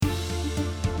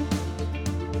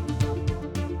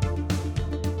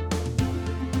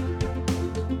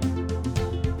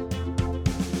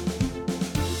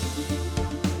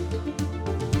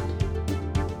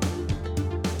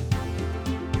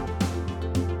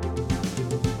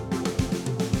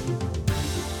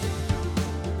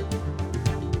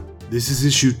This is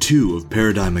issue 2 of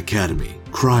Paradigm Academy,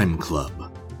 Crime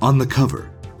Club. On the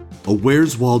cover, a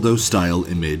Where's Waldo-style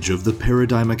image of the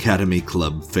Paradigm Academy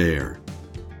Club fair,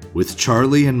 with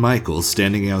Charlie and Michael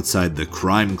standing outside the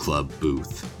Crime Club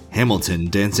booth, Hamilton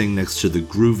dancing next to the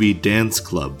Groovy Dance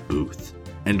Club booth,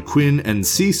 and Quinn and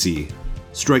Cece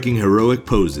striking heroic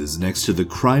poses next to the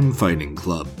Crime Fighting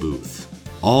Club booth,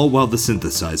 all while the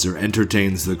synthesizer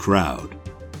entertains the crowd.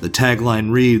 The tagline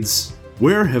reads,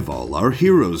 "Where have all our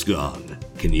heroes gone?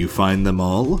 Can you find them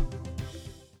all?"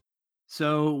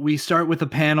 So we start with a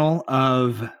panel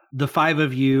of the 5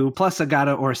 of you, plus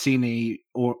Agata Orsini,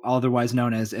 or otherwise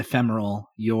known as Ephemeral,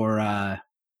 your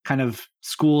kind of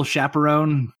school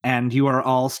chaperone, and you are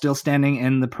all still standing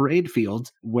in the parade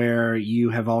field where you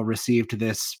have all received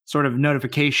this sort of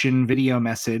notification video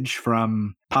message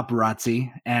from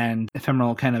paparazzi, and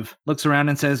Ephemeral kind of looks around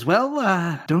and says,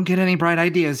 well, don't get any bright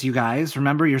ideas, you guys.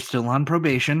 Remember, you're still on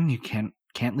probation. You can't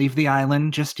leave the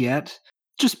island just yet.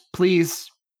 Just please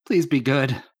be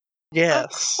good.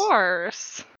 Yes. Of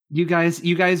course. You guys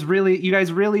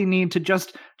really need to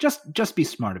just be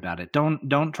smart about it.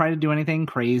 Don't try to do anything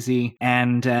crazy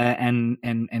and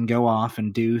go off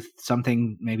and do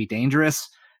something maybe dangerous.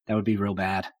 That would be real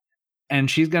bad. And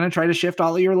she's going to try to shift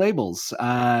all of your labels.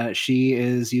 She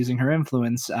is using her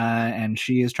influence, and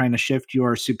she is trying to shift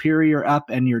your superior up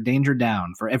and your danger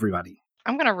down for everybody.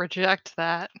 I'm going to reject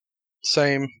that.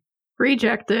 Same.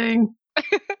 Rejecting.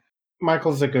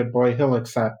 Michael's a good boy. He'll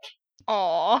accept.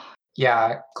 Aw.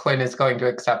 Yeah, Quinn is going to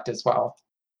accept as well.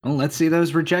 Well, let's see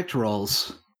those reject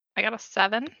rolls. I got a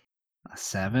 7. A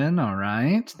 7, all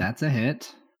right. That's a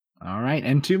hit. All right,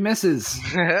 and 2 misses.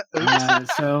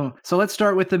 So let's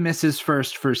start with the misses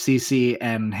first for CC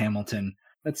and Hamilton.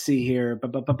 Let's see here.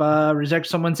 Reject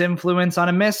someone's influence on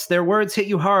a miss. Their words hit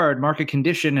you hard. Mark a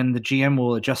condition, and the GM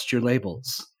will adjust your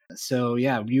labels. So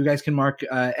yeah, you guys can mark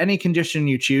any condition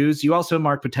you choose. You also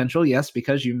mark potential, yes,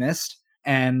 because you missed.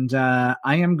 And I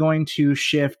am going to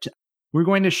shift. We're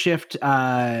going to shift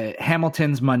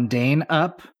Hamilton's mundane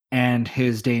up and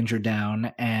his danger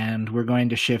down, and we're going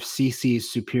to shift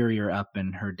Cece's superior up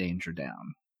and her danger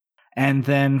down. And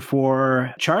then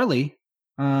for Charlie,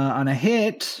 on a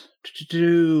hit,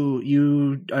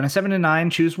 you on a 7 to 9,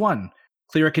 choose 1.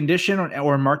 Clear a condition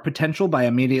or mark potential by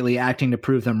immediately acting to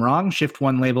prove them wrong. Shift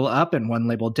 1 label up and 1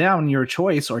 label down, your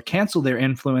choice, or cancel their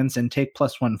influence and take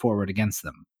 +1 forward against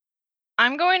them.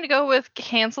 I'm going to go with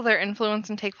cancel their influence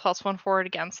and take +1 forward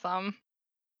against them.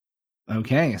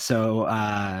 Okay, so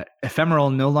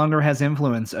Ephemeral no longer has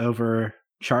influence over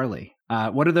Charlie.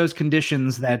 What are those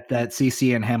conditions that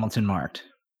CC and Hamilton marked?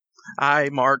 I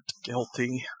marked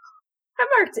guilty. I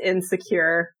marked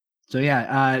insecure. So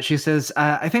yeah, she says,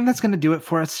 I think that's going to do it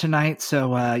for us tonight,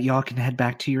 so y'all can head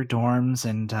back to your dorms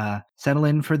and settle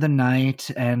in for the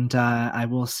night, and I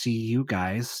will see you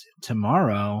guys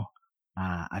tomorrow.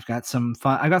 I've got some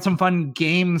fun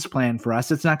games planned for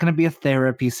us. It's not going to be a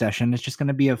therapy session. It's just going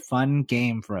to be a fun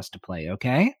game for us to play,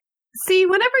 okay? See,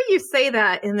 whenever you say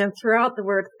that and then throw out the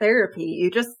word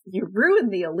therapy, you ruin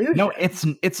the illusion. No,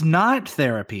 it's not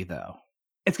therapy, though.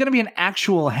 It's going to be an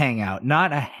actual hangout,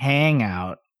 not a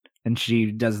hangout. And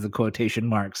she does the quotation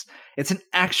marks. It's an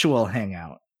actual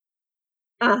hangout.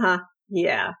 Uh-huh.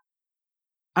 Yeah.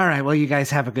 All right, well, you guys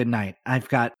have a good night. I've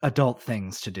got adult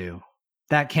things to do.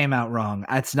 That came out wrong.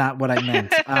 That's not what I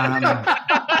meant. Who are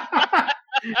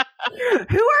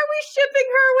we shipping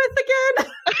her with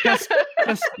again?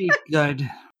 just be good.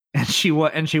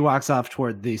 And she walks off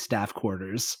toward the staff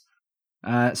quarters.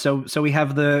 So we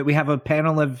have a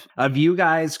panel of you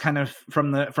guys kind of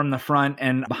from the front,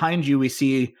 and behind you we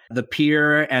see the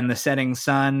pier and the setting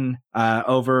sun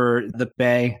over the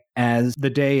bay as the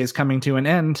day is coming to an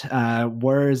end.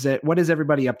 Where is it? What is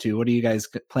everybody up to? What are you guys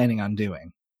planning on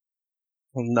doing?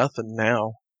 Well, nothing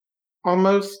now.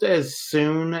 Almost as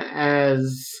soon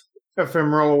as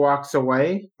Ephemeral walks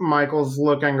away, Michael's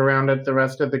looking around at the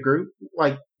rest of the group.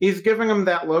 Like, he's giving him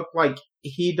that look like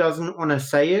he doesn't want to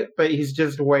say it, but he's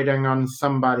just waiting on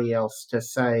somebody else to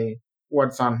say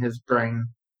what's on his brain.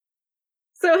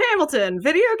 So, Hamilton,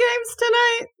 video games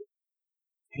tonight?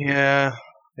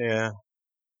 Yeah.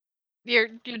 You're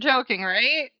joking,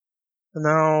 right?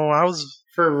 No, I was...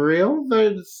 For real?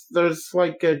 There's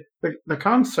like the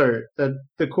concert,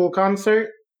 the cool concert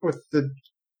with the...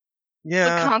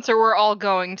 Yeah. The concert we're all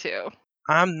going to.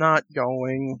 I'm not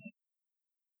going.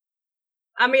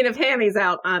 I mean, if Hammy's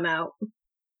out, I'm out.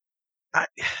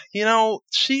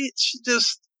 She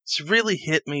really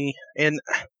hit me, and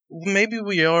maybe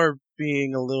we are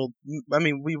being a little... I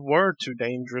mean, we were too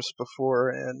dangerous before,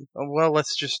 and, well,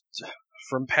 let's just...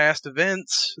 From past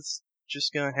events, it's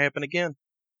just gonna happen again.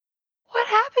 What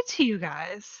happened to you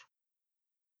guys?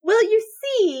 Well, you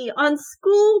see, on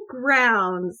school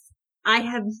grounds, I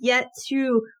have yet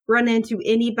to run into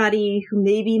anybody who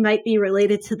maybe might be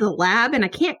related to the lab, and I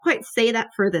can't quite say that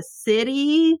for the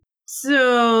city.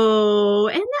 So,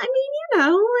 and I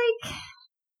mean,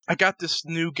 I got this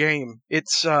new game.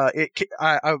 It's I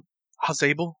was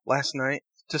able last night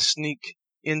to sneak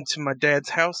into my dad's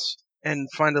house and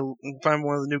find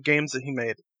one of the new games that he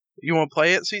made. You want to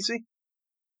play it, Cece?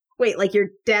 wait, like your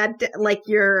dad, like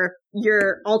your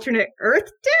alternate Earth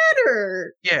dad,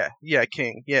 or? Yeah,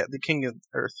 King. Yeah, the King of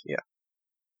Earth. Yeah.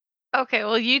 Okay,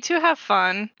 well, you two have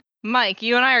fun. Mike,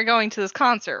 you and I are going to this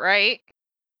concert, right?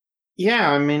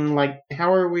 Yeah, I mean,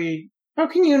 how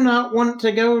can you not want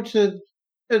to go to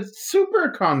a super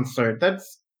concert?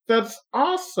 That's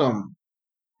awesome.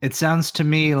 It sounds to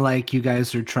me like you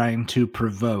guys are trying to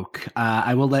provoke.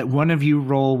 I will let one of you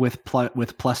roll with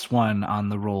 +1 on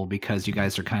the roll because you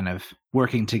guys are kind of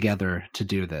working together to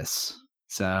do this.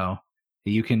 So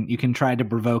you can try to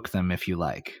provoke them if you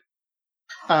like.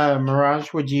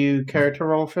 Mirage, would you care to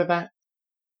roll for that?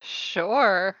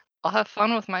 Sure. I'll have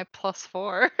fun with my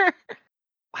 +4.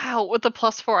 Wow, with the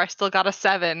 +4, I still got a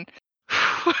 7.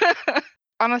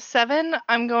 On a 7,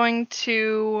 I'm going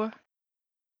to...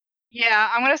 Yeah,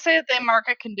 I'm going to say that they mark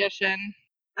a condition.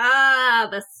 Ah,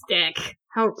 the stick.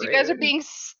 How rude. So you guys are being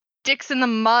sticks in the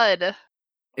mud.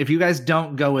 If you guys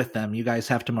don't go with them, you guys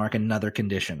have to mark another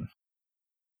condition.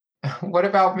 What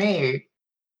about me?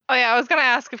 Oh yeah, I was going to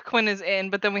ask if Quinn is in,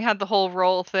 but then we had the whole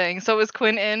roll thing. So is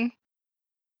Quinn in?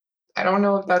 I don't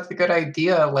know if that's a good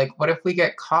idea. Like, what if we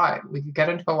get caught? We could get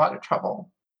into a lot of trouble.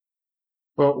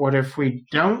 But what if we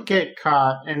don't get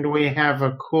caught and we have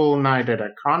a cool night at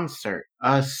a concert?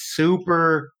 A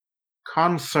super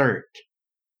concert.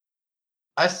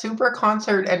 A super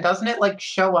concert, and doesn't it, like,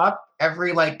 show up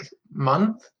every, like,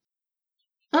 month?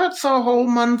 That's a whole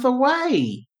month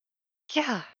away.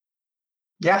 Yeah,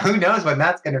 Yeah, who knows when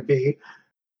that's gonna be.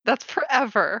 that's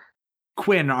forever.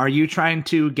 Quinn, are you trying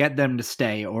to get them to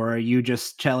stay, or are you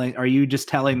just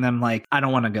telling them like, I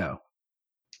don't want to go?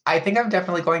 I think I'm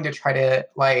definitely going to try to,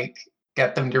 like,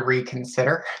 get them to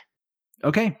reconsider.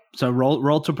 Okay, so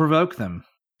roll to provoke them.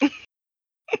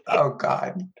 Oh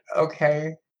god.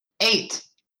 Okay. 8.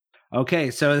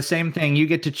 Okay, so the same thing. You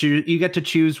get to choose. You get to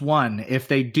choose one. If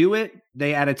they do it,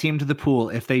 they add a team to the pool.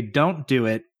 If they don't do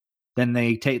it, then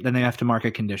they have to mark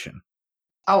a condition.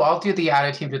 Oh, I'll do the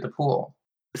add team to the pool.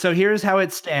 So here's how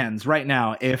it stands right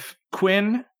now. If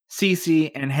Quinn,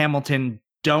 Cece, and Hamilton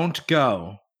don't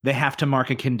go, they have to mark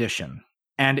a condition.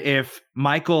 And if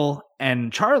Michael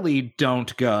and Charlie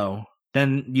don't go,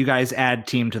 then you guys add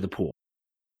team to the pool.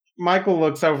 Michael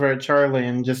looks over at Charlie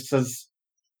and just says,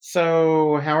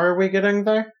 "So, how are we getting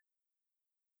there?"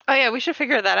 Oh yeah, we should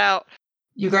figure that out.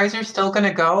 You guys are still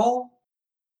gonna go?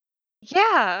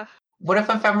 Yeah. What if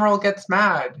Ephemeral gets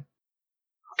mad?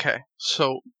 Okay,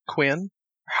 so Quinn,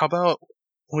 how about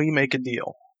we make a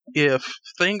deal? If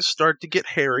things start to get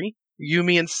hairy, you,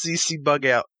 me, and Cece bug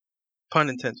out. Pun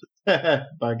intended.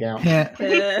 Bug out. Yeah.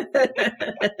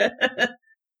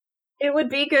 It would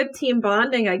be good team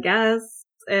bonding, I guess.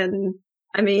 And,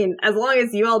 I mean, as long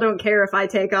as you all don't care if I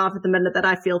take off at the minute that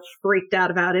I feel freaked out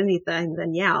about anything,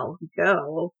 then yeah, I'll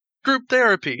go. Group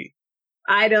therapy.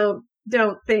 I don't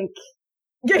think...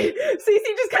 Cece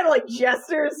just kind of like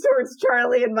gestures towards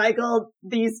Charlie and Michael.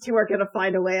 These two are gonna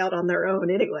find a way out on their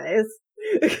own anyways.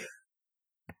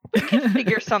 We can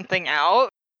figure something out.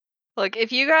 Look,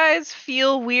 if you guys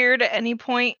feel weird at any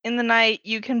point in the night,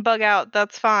 you can bug out.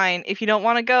 That's fine. If you don't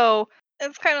want to go,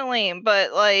 it's kind of lame.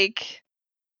 But, like,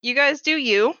 you guys do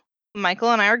you.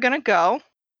 Michael and I are going to go.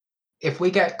 If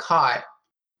we get caught,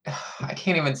 I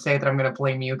can't even say that I'm gonna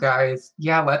blame you guys.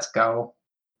 Yeah, let's go.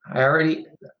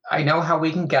 I know how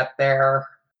we can get there.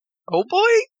 Oh boy!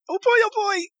 Oh boy! Oh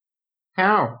boy!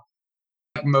 How?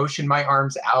 Like, motion my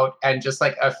arms out, and just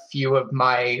like a few of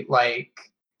my like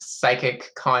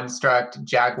psychic construct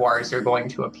jaguars are going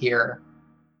to appear.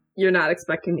 You're not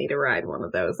expecting me to ride one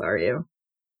of those, are you?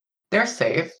 They're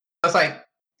safe. Unless I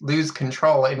lose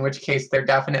control, in which case they're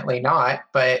definitely not.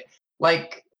 But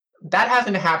like that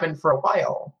hasn't happened for a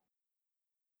while.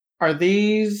 Are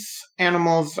these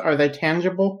animals, are they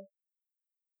tangible?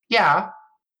 Yeah.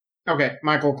 Okay,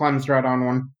 Michael climbs right on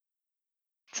one.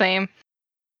 Same.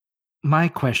 My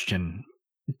question,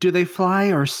 do they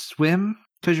fly or swim?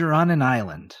 Because you're on an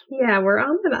island. Yeah, we're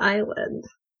on an island.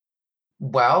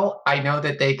 Well, I know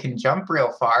that they can jump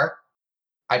real far.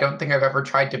 I don't think I've ever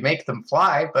tried to make them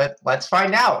fly, but let's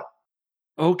find out.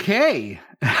 Okay.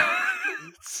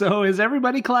 So is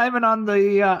everybody climbing on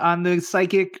the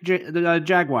psychic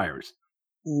jaguars?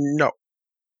 No.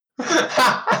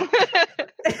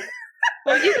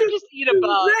 Or you can just eat a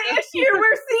bug. The issue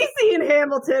where Cece and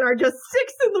Hamilton are just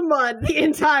sticks in the mud the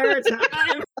entire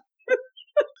time.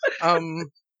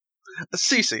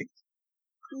 Cece,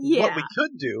 Yeah. what we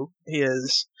could do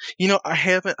is, I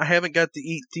haven't got to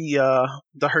eat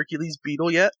the Hercules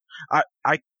beetle yet.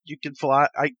 You can fly.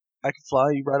 I can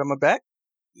fly you right on my back.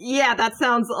 Yeah, that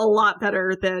sounds a lot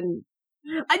better than.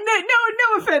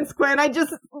 No offense, Quinn.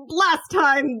 Last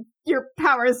time your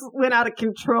powers went out of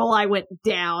control, I went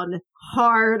down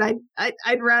hard.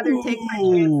 I'd rather take my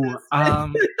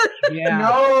chances. Yeah.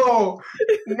 No,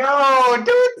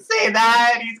 don't say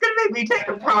that. He's gonna make me take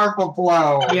a powerful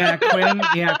blow. Yeah,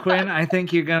 Quinn. I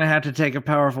think you're gonna have to take a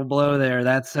powerful blow there.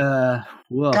 That's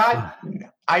woof. God,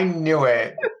 I knew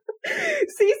it. Cece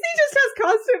just has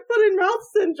constant foot and mouth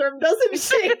syndrome, doesn't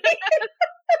she?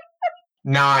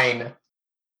 9.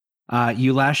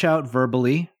 You lash out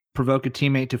verbally, provoke a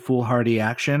teammate to foolhardy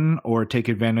action, or take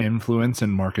advantage of influence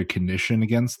and mark a condition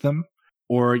against them,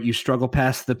 or you struggle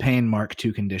past the pain, mark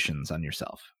 2 conditions on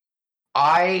yourself.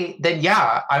 I'm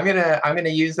gonna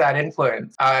use that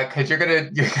influence because you're gonna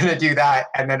do that,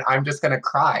 and then I'm just gonna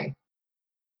cry.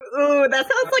 Ooh, that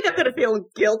sounds like I'm gonna feel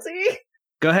guilty.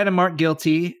 Go ahead and mark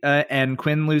guilty, and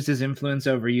Quinn loses influence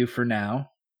over you for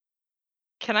now.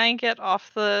 Can I get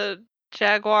off the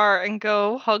Jaguar and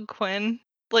go hug Quinn?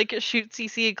 Like, shoot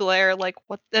Cece a glare, like,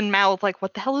 what, and mouth, like,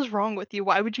 what the hell is wrong with you?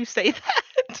 Why would you say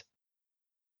that?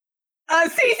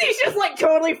 Cece's just like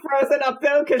totally frozen up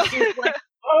though, because she's like,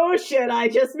 oh shit, I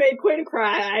just made Quinn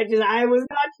cry. I was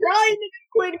not trying to make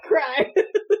Quinn cry.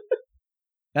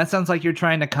 That sounds like you're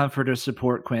trying to comfort or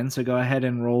support Quinn, so go ahead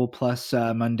and roll plus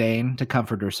mundane to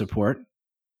comfort or support.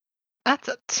 That's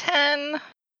a 10.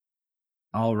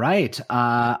 All right.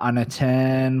 On a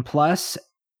 10 plus,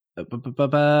 you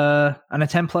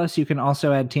can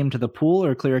also add team to the pool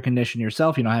or clear a condition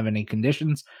yourself. You don't have any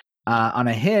conditions. On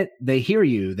a hit, they hear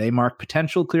you. They mark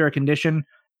potential, clear a condition,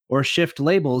 or shift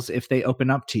labels if they open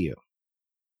up to you.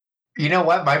 You know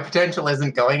what? My potential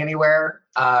isn't going anywhere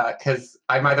because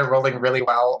I'm either rolling really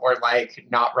well or like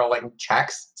not rolling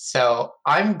checks. So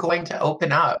I'm going to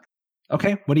open up.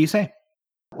 Okay, what do you say?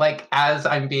 Like, as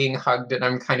I'm being hugged and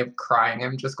I'm kind of crying,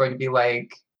 I'm just going to be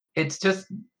like, it's just,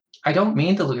 I don't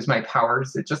mean to lose my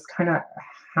powers. It just kind of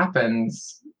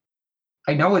happens.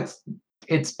 I know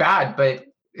it's bad, but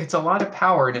it's a lot of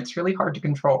power and it's really hard to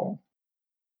control.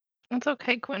 It's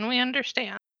okay, Quinn. We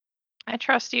understand. I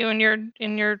trust you and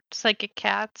your psychic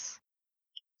cats.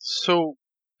 So,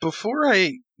 before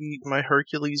I eat my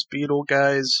Hercules beetle,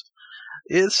 guys,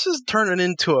 this is turning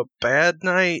into a bad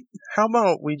night. How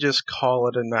about we just call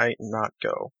it a night and not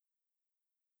go?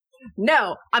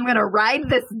 No, I'm gonna ride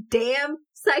this damn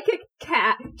psychic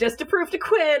cat just to prove to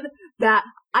Quinn that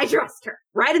I trust her.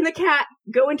 Ride in the cat,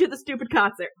 go into the stupid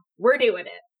concert. We're doing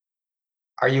it.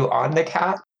 Are you on the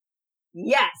cat?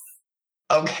 Yes.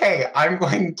 Okay, I'm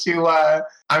going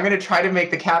to try to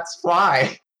make the cats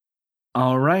fly.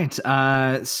 All right.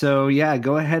 So yeah,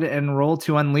 go ahead and roll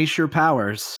to unleash your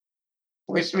powers.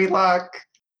 Wish me luck.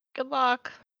 Good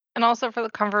luck. And also for the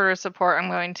comforter support, I'm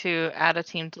going to add a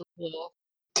team to the pool.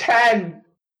 10.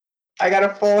 I got a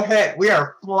full hit. We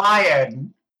are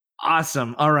flying.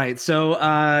 Awesome. All right. So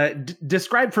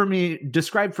describe for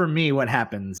me what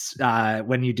happens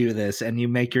when you do this and you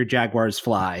make your jaguars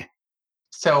fly.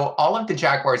 So all of the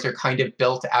jaguars are kind of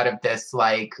built out of this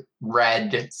like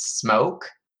red smoke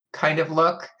kind of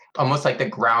look, almost like the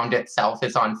ground itself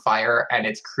is on fire and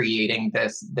it's creating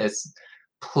this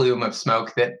plume of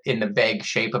smoke that in the vague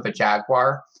shape of a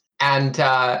jaguar. And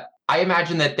I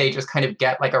imagine that they just kind of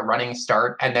get like a running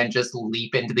start and then just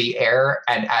leap into the air.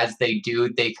 And as they do,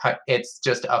 it's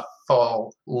just a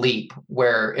full leap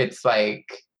where it's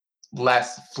like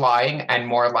less flying and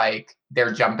more like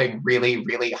they're jumping really,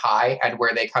 really high, and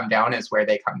where they come down is where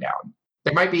they come down.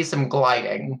 There might be some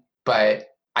gliding, but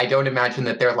I don't imagine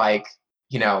that they're like,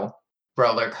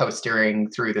 roller coastering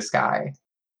through the sky.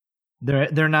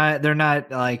 They're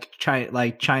not like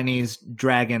Chinese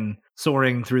dragon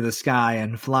soaring through the sky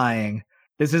and flying.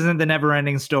 This isn't the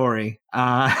never-ending story.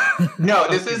 No,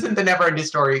 this isn't the never-ending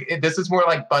story. This is more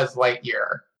like Buzz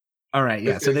Lightyear. All right,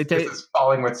 yeah. This is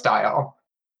falling with style.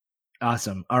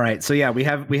 Awesome. All right. So yeah, we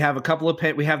have a couple of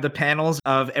we have the panels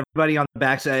of everybody on the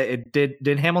backs.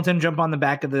 Did Hamilton jump on the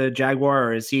back of the Jaguar,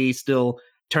 or is he still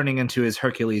turning into his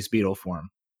Hercules beetle form?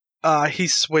 He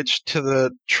switched to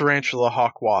the Tarantula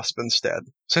Hawk Wasp instead,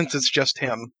 since it's just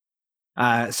him.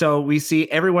 So we see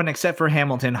everyone except for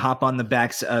Hamilton hop on the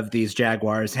backs of these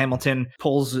Jaguars. Hamilton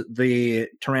pulls the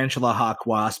Tarantula Hawk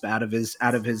Wasp out of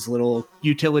his little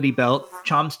utility belt,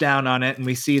 chomps down on it, and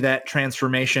we see that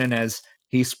transformation as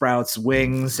He sprouts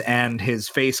wings and his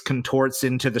face contorts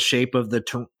into the shape of the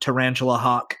tarantula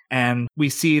hawk. And we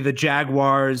see the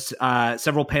jaguars,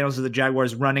 several panels of the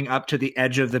jaguars running up to the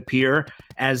edge of the pier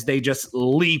as they just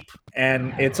leap.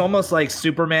 And it's almost like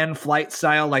Superman flight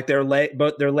style, like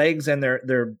both their legs and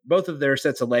both of their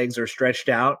sets of legs are stretched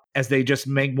out as they just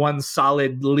make one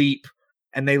solid leap.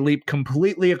 And they leap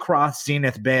completely across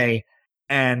Zenith Bay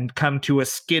and come to a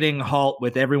skidding halt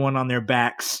with everyone on their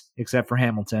backs, except for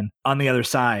Hamilton, on the other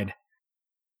side.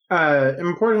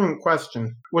 Important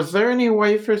question. Was there any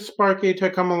way for Sparky to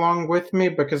come along with me?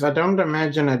 Because I don't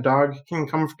imagine a dog can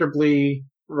comfortably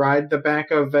ride the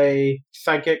back of a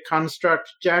psychic construct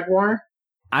jaguar.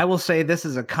 I will say this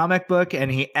is a comic book,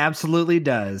 and he absolutely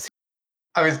does.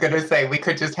 I was gonna say we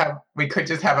could just have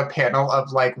a panel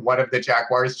of like one of the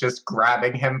jaguars just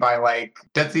grabbing him by like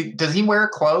does he wear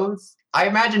clothes? I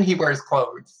imagine he wears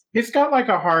clothes. He's got like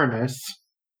a harness.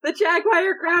 The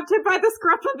jaguar grabbed him by the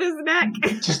scruff of his neck.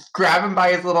 Just grab him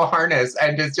by his little harness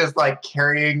and is just like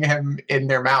carrying him in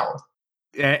their mouth.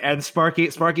 And Sparky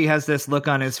has this look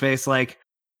on his face like,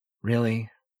 really?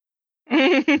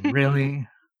 Really?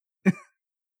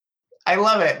 I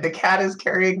love it. The cat is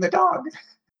carrying the dog.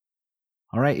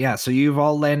 All right, yeah. So you've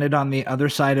all landed on the other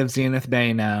side of Zenith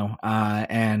Bay now,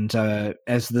 and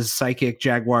as the psychic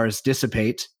jaguars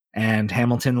dissipate, and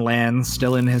Hamilton lands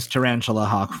still in his tarantula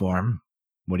hawk form,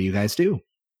 what do you guys do?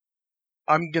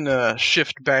 I'm gonna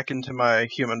shift back into my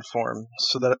human form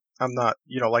so that I'm not,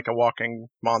 like a walking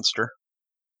monster.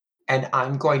 And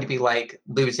I'm going to be like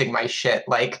losing my shit.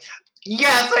 Like,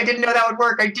 yes, I didn't know that would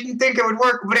work. I didn't think it would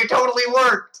work, but it totally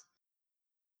worked.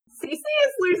 Cece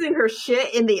is losing her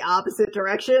shit in the opposite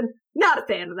direction. Not a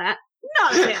fan of that.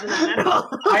 Not a fan of that at all.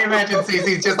 I imagine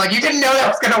Cece's just like, you didn't know that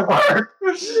was gonna work.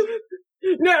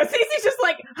 No, Cece's just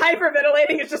like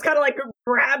hyperventilating. It's just kind of like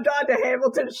grabbed onto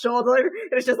Hamilton's shoulder. And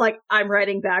it's just like, I'm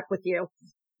riding back with you.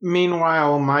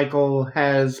 Meanwhile, Michael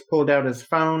has pulled out his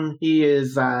phone. He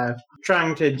is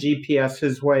trying to GPS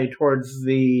his way towards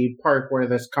the park where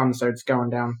this concert's going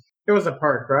down. It was a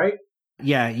park, right?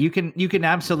 Yeah, you can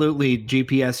absolutely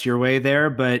GPS your way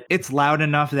there, but it's loud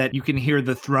enough that you can hear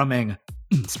the thrumming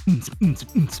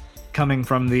coming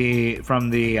from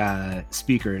the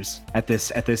speakers at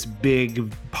this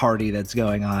big party that's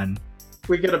going on.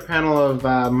 We get a panel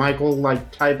of Michael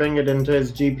like typing it into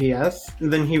his GPS,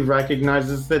 and then he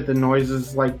recognizes that the noise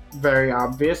is like very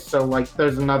obvious. So like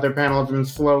there's another panel of him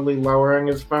slowly lowering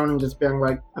his phone and just being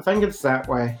like, I think it's that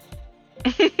way.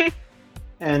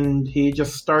 And he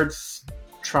just starts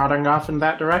trotting off in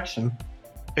that direction.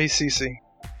 Hey, Cece.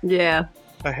 Yeah.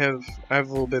 I have a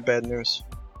little bit bad news.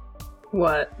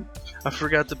 What? I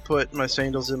forgot to put my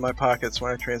sandals in my pockets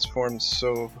when I transformed,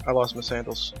 so I lost my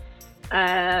sandals.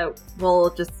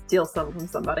 We'll just steal some from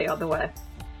somebody on the way.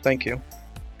 Thank you.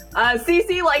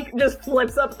 Cece, like, just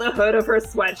flips up the hood of her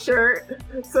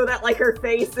sweatshirt so that, like, her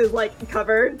face is, like,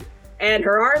 covered, and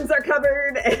her arms are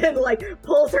covered, and, like,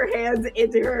 pulls her hands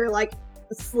into her, like,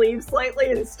 sleeve slightly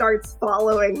and starts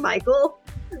following Michael.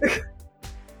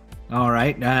 All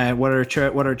right. What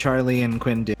are Charlie and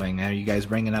Quinn doing? Are you guys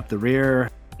bringing up the rear?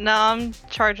 No, I'm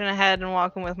charging ahead and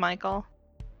walking with Michael.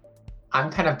 I'm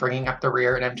kind of bringing up the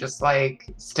rear, and I'm just like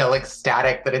still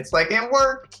ecstatic that it's like it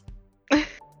worked.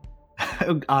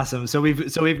 Awesome. So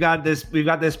we've got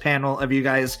this panel of you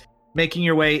guys making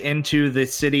your way into the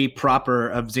city proper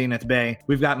of Zenith Bay.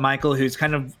 We've got Michael, who's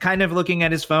kind of looking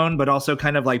at his phone, but also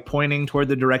kind of like pointing toward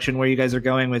the direction where you guys are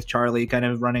going, with Charlie kind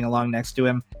of running along next to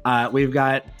him. We've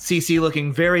got Cece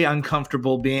looking very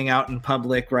uncomfortable being out in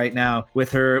public right now,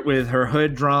 with her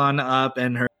hood drawn up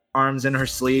and her arms in her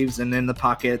sleeves and in the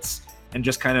pockets, and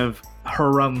just kind of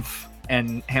harumph,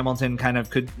 and Hamilton kind of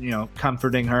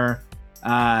comforting her.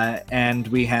 And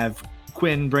we have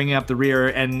Quinn bringing up the rear,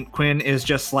 and Quinn is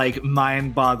just like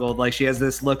mind boggled. Like, she has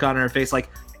this look on her face like,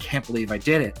 I can't believe I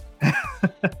did it.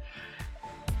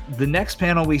 The next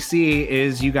panel we see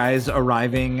is you guys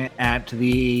arriving at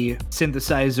the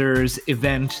synthesizers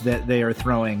event that they are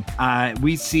throwing.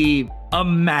 We see a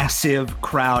massive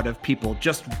crowd of people,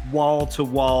 just wall to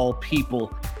wall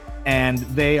people, and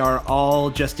they are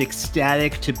all just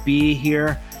ecstatic to be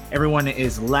here. Everyone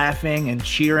is laughing and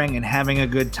cheering and having a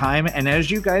good time. And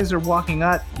as you guys are walking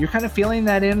up, you're kind of feeling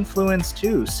that influence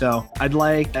too. So I've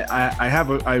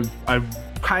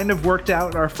kind of worked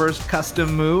out our first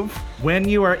custom move. When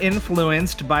you are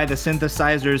influenced by the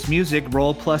synthesizer's music,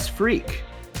 roll plus freak.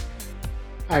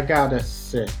 I got a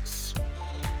 6.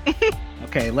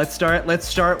 Okay, let's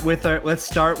start with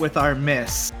our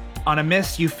miss. On a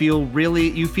miss, you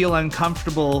feel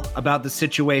uncomfortable about the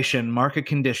situation. Mark a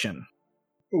condition.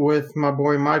 with my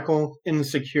boy Michael,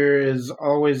 insecure is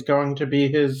always going to be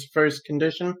his first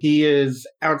condition. He is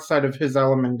outside of his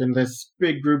element in this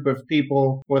big group of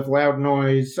people with loud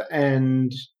noise,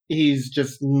 and he's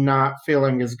just not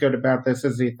feeling as good about this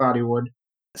as he thought he would.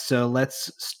 So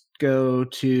let's go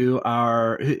to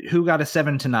our... Who got a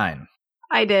 7 to 9?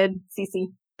 I did, Cece.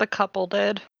 The couple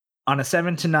did. On a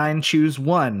 7 to 9, choose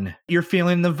one. You're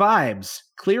feeling the vibes,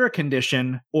 clear a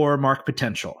condition, or mark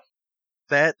potential.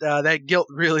 That guilt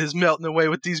really is melting away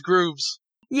with these grooves.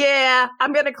 Yeah,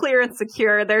 I'm gonna clear and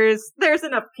secure. There's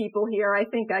enough people here. I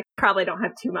think I probably don't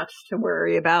have too much to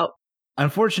worry about.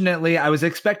 Unfortunately, I was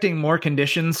expecting more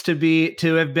conditions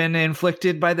to have been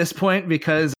inflicted by this point,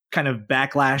 because kind of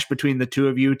backlash between the two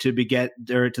of you to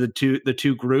the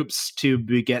two groups to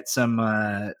beget some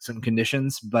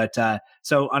conditions. But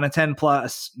so on a 10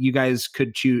 plus, you guys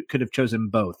could have chosen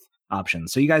both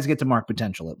options. So you guys get to mark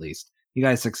potential at least. You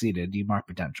guys succeeded. You mark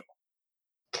potential.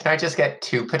 Can I just get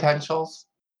 2 potentials?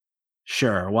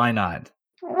 Sure, why not?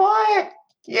 What?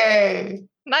 Yay!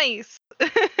 Nice.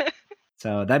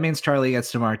 So that means Charlie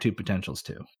gets to mark 2 potentials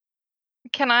too.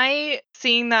 Can I,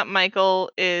 seeing that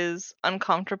Michael is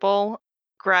uncomfortable,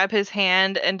 grab his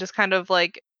hand and just kind of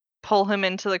like pull him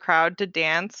into the crowd to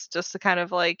dance, just to kind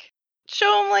of like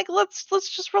show him like let's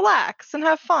just relax and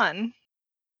have fun.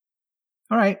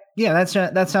 All right. Yeah,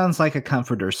 that sounds like a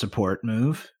comforter support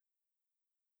move.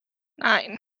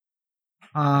 9.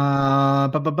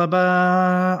 On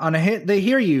a hit, they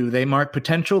hear you. They mark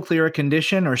potential, clear a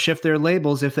condition, or shift their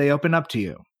labels if they open up to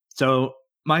you. So,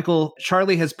 Michael,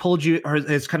 Charlie has pulled you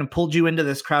into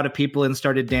this crowd of people and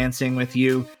started dancing with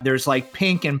you. There's like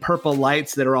pink and purple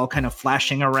lights that are all kind of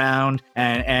flashing around,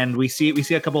 and we see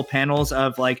a couple panels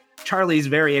of like Charlie's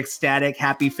very ecstatic,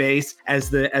 happy face as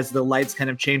the lights kind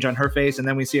of change on her face, and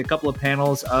then we see a couple of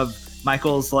panels of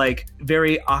Michael's like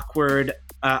very awkward,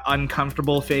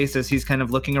 uncomfortable face as he's kind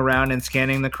of looking around and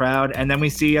scanning the crowd. And then we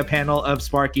see a panel of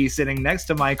Sparky sitting next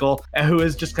to Michael, who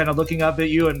is just kind of looking up at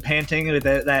you and panting with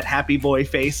that happy boy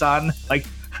face on, like.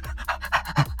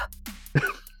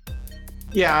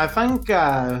 Yeah, I think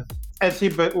as he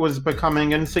was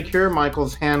becoming insecure,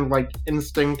 Michael's hand like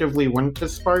instinctively went to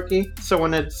Sparky. So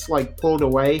when it's like pulled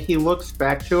away, he looks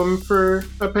back to him for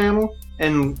a panel.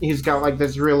 And he's got like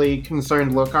this really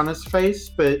concerned look on his face,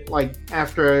 but like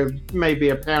after maybe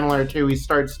a panel or two, he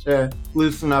starts to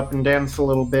loosen up and dance a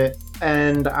little bit.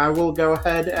 And I will go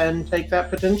ahead and take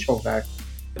that potential back.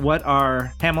 What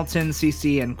are Hamilton,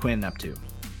 CC, and Quinn up to?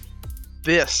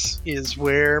 This is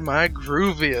where my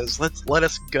groove is. Let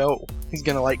us go.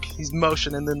 He's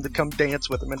motioning them to come dance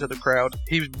with him into the crowd.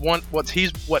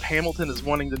 What Hamilton is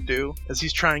wanting to do is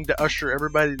he's trying to usher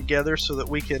everybody together so that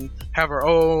we can have our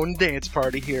own dance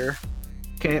party here.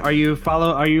 Okay, are you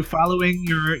following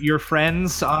your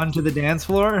friends onto the dance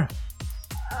floor?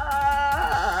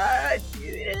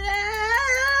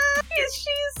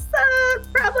 She's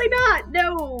probably not.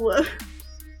 No.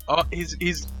 Oh,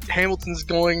 Hamilton's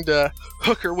going to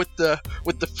hook her with the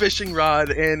fishing rod,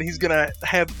 and he's gonna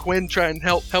have Quinn try and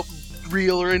help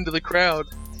reel her into the crowd.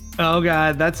 Oh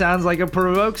god, that sounds like a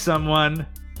provoke someone.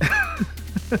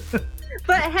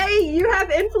 But hey, you have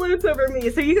influence over me,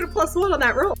 so you get a +1 on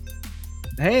that roll.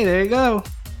 Hey, there you go.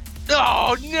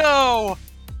 Oh no!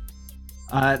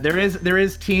 There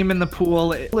is team in the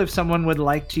pool. If someone would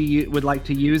like to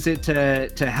use it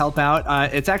to help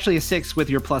out, it's actually a 6 with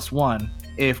your +1.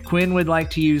 If Quinn would like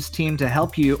to use team to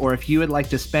help you, or if you would like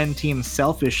to spend team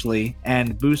selfishly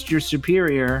and boost your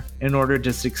superior in order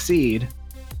to succeed.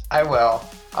 I will.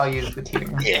 I'll use the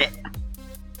team. Yeah.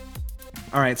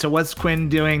 All right, so what's Quinn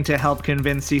doing to help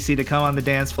convince CC to come on the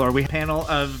dance floor? We have a panel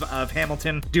of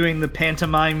Hamilton doing the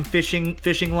pantomime fishing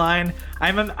line. I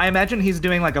imagine he's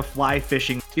doing like a fly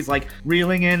fishing. He's like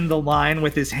reeling in the line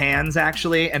with his hands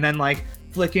actually, and then like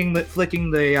flicking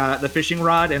the fishing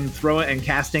rod and throw it and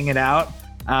casting it out.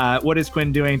 What is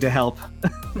Quinn doing to help?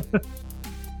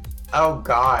 Oh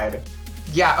god.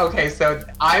 Yeah, okay, so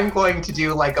I'm going to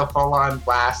do like a full-on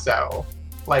lasso,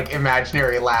 like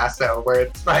imaginary lasso, where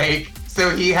it's like,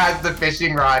 so he has the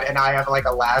fishing rod and I have like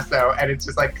a lasso, and it's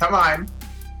just like, come on.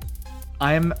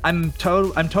 I'm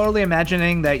totally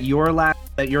imagining that your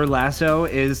lasso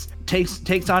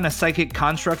takes on a psychic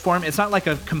construct form. It's not like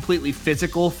a completely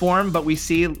physical form, but we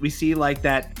see like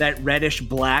that reddish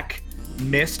black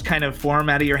mist kind of form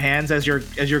out of your hands as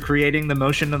you're creating the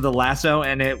motion of the lasso,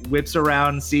 and it whips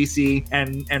around Cece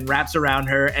and wraps around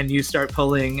her, and you start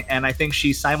pulling, and I think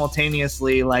she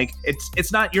simultaneously, like,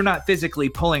 it's not, you're not physically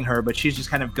pulling her, but she's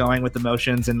just kind of going with the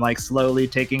motions and like slowly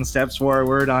taking steps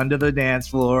forward onto the dance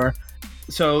floor.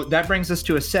 So that brings us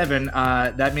to a 7.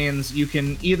 That means you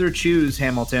can either choose,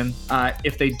 Hamilton.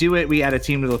 If they do it, we add a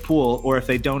team to the pool, or if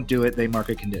they don't do it, they mark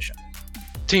a condition.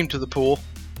 Team to the pool.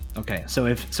 Okay, so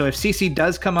if Cece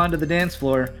does come onto the dance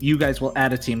floor, you guys will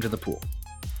add a team to the pool.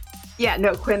 Yeah,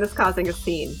 no, Quinn is causing a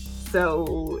scene.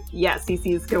 So, yeah,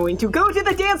 Cece is going to go to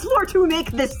the dance floor to make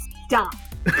this stop.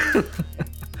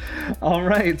 All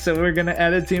right, so we're gonna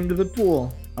add a team to the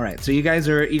pool. All right, so you guys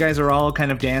are all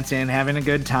kind of dancing, having a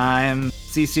good time.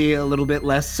 Cece a little bit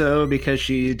less so because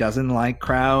she doesn't like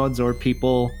crowds or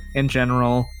people in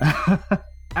general.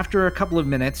 After a couple of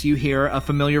minutes, you hear a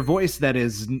familiar voice that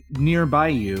is nearby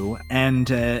you, and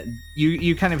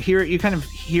you kind of hear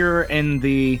in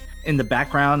the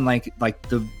background like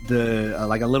the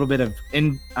like a little bit of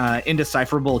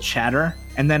indecipherable chatter,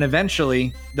 and then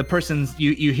eventually the person's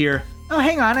you hear, "Oh,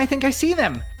 hang on, I think I see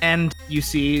them." And you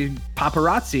see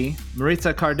paparazzi,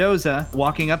 Maritza Cardoza,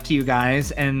 walking up to you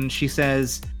guys, and she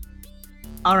says,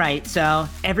 "All right, so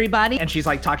everybody," and she's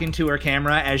like talking to her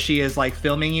camera as she is like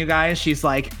filming you guys. She's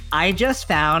like, "I just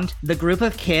found the group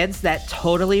of kids that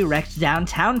totally wrecked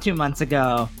downtown 2 months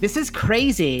ago. This is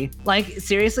crazy. Like,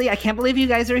 seriously, I can't believe you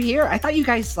guys are here. I thought you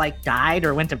guys like died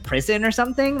or went to prison or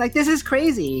something. Like, this is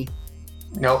crazy."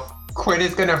 Nope. Quinn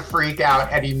is gonna freak out,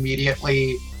 and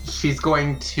immediately she's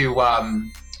going to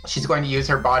use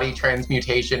her body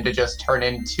transmutation to just turn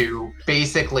into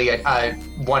basically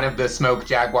one of the smoke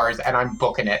jaguars, and I'm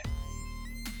booking it.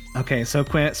 Okay, so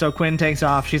Quinn takes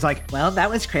off. She's like, "Well, that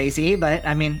was crazy, but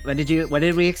I mean, what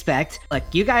did we expect? Like,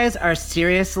 you guys are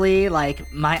seriously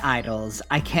like my idols.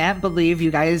 I can't believe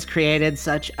you guys created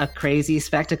such a crazy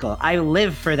spectacle. I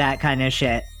live for that kind of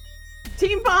shit."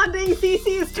 Team bonding,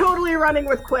 Cece is totally running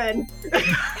with Quinn.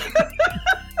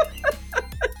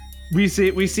 We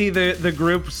see the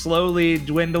group slowly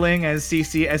dwindling as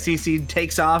Cece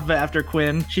takes off after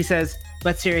Quinn. She says,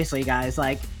 "But seriously, guys,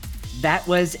 like, that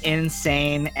was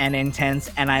insane and intense,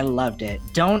 and I loved it.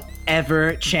 Don't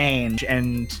ever change."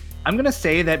 And I'm gonna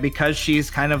say that because she's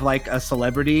kind of like a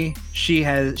celebrity, she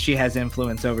has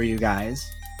influence over you guys.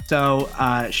 So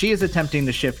she is attempting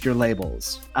to shift your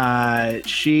labels.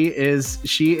 She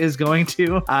is going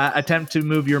to attempt to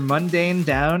move your mundane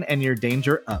down and your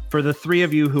danger up for the 3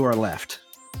 of you who are left.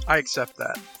 I accept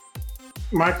that.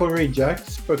 Michael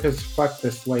rejects because fuck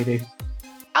this lady.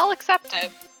 I'll accept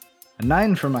it. A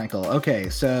 9 for Michael. Okay,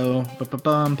 so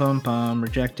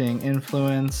rejecting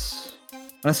influence.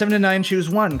 On a 7 to 9, choose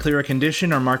 1. Clear a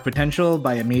condition or mark potential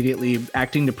by immediately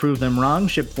acting to prove them wrong.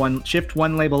 Shift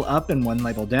one label up and 1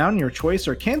 label down, your choice,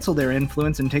 or cancel their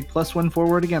influence and take +1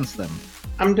 forward against them.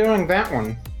 I'm doing that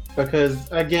one because,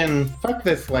 again, fuck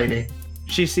this lady.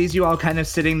 She sees you all kind of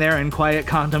sitting there in quiet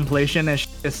contemplation as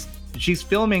she's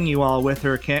filming you all with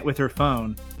her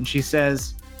phone, and she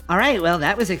says, "All right, well,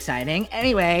 that was exciting.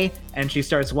 Anyway," and she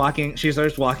starts walking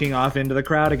off into the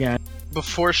crowd again.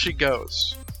 Before she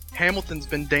goes, Hamilton's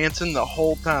been dancing the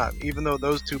whole time, even though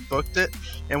those 2 booked it.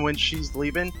 And when she's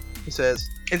leaving, he says,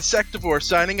 "Insectivore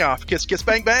signing off. Kiss, kiss,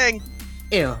 bang, bang."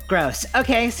 Ew, gross.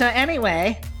 Okay, so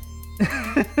anyway.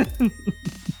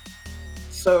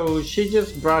 So she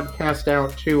just broadcast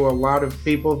out to a lot of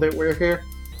people that we're here?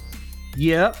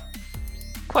 Yep.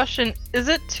 Question, is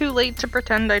it too late to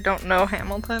pretend I don't know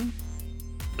Hamilton?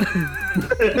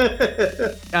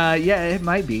 Yeah, it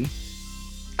might be.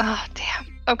 Oh, damn.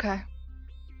 Okay.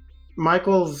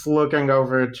 Michael's looking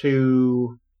over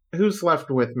to... Who's left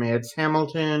with me? It's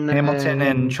Hamilton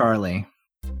and Charlie.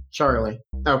 Charlie.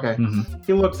 Okay. Mm-hmm.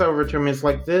 He looks over to me. He's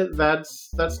like,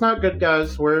 "That's not good,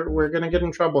 guys. We're gonna get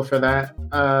in trouble for that.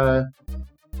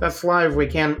 That's live. We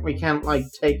can't like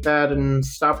take that and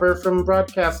stop her from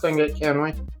broadcasting it, can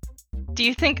we?" Do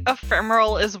you think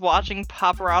Ephemeral is watching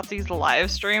Paparazzi's live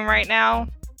stream right now?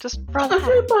 Just relax.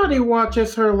 Everybody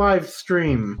watches her live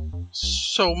stream.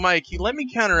 So, Mikey, let me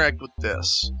counteract with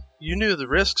this. You knew the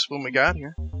risks when we got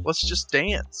here. Let's just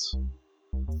dance.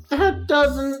 That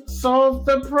doesn't solve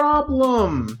the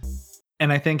problem.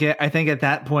 And I think at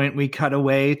that point we cut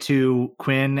away to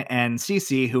Quinn and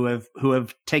Cece who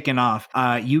have taken off.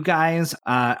 You guys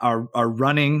are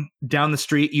running down the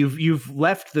street. You've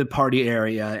left the party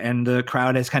area and the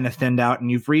crowd has kind of thinned out,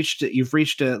 and you've reached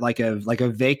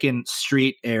a vacant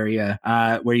street area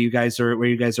where you guys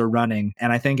are running.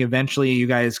 And I think eventually you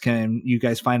guys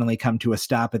finally come to a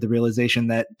stop at the realization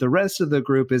that the rest of the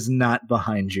group is not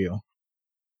behind you.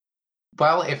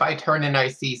 Well, if I turn and I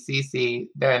see Cece,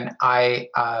 then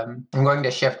I'm going to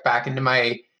shift back into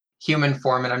my human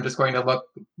form, and I'm just going to look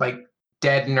like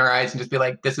dead in her eyes and just be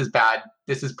like, "This is bad.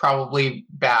 This is probably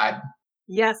bad."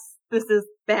 Yes, this is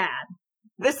bad.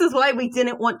 This is why we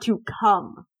didn't want to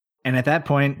come. And at that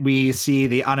point, we see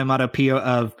the onomatopoeia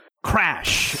of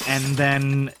crash, and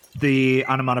then the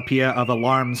onomatopoeia of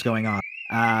alarms going on.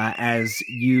 As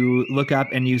you look up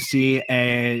and you see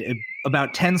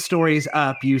about 10 stories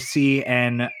up, you see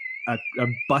a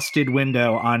busted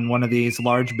window on one of these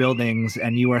large buildings,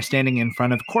 and you are standing in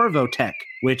front of Corvo Tech,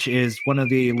 which is one of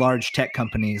the large tech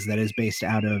companies that is based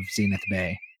out of Zenith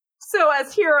Bay. So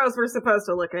as heroes, we're supposed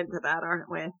to look into that,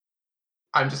 aren't we?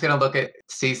 I'm just going to look at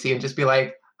Cece and just be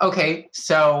like, okay,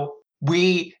 so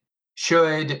we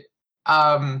should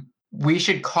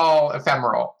call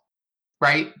Ephemeral,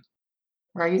 right?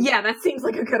 Right? Yeah, that seems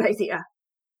like a good idea.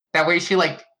 That way she,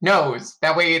 knows.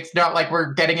 That way it's not like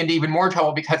we're getting into even more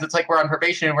trouble because it's like we're on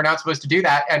probation and we're not supposed to do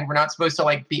that and we're not supposed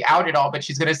to, be out at all, but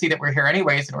she's going to see that we're here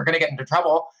anyways and we're going to get into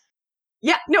trouble.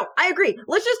 Yeah, no, I agree.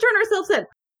 Let's just turn ourselves in.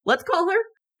 Let's call her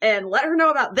and let her know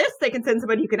about this. They can send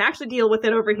somebody who can actually deal with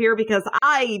it over here because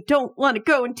I don't want to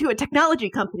go into a technology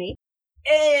company.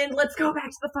 And let's go back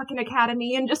to the fucking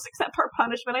academy and just accept our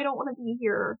punishment. I don't want to be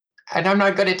here. And I'm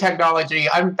not good at technology.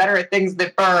 I'm better at things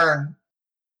that burn.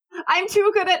 I'm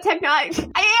too good at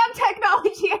technology. I am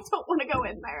technology. I don't want to go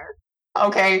in there.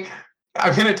 Okay.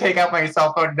 I'm going to take out my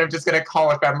cell phone and I'm just going to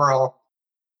call Ephemeral.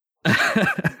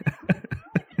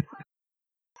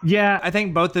 Yeah, I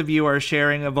think both of you are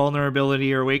sharing a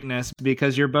vulnerability or weakness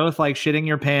because you're both shitting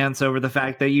your pants over the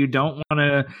fact that you don't want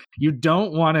to go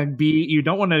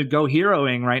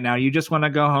heroing right now. You just want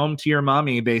to go home to your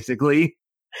mommy, basically.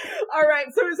 All right,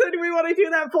 so do we want to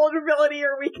do that vulnerability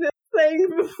or weakness thing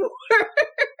before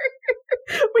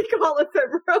we call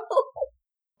Ephemeral?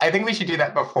 I think we should do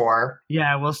that before.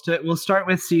 Yeah, we'll start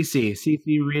with CC.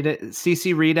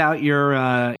 CC, read out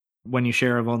your when you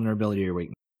share a vulnerability or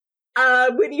weakness.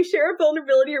 When you share a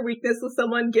vulnerability or weakness with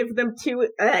someone, give them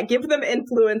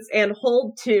influence and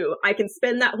hold 2. I can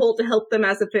spend that hold to help them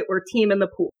as if it were team in the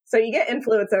pool. So you get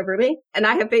influence over me, and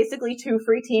I have basically 2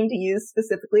 free team to use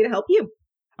specifically to help you.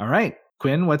 All right.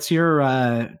 Quinn, what's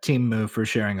your team move for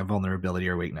sharing a vulnerability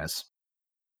or weakness?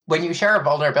 When you share a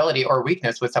vulnerability or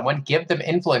weakness with someone, give them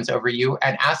influence over you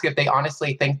and ask if they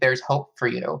honestly think there's hope for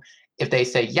you. If they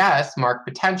say yes, mark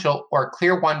potential or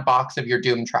clear 1 box of your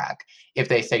doom track. If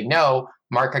they say no,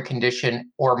 mark a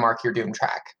condition or mark your doom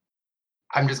track.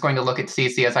 I'm just going to look at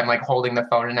Cece as I'm holding the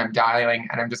phone and I'm dialing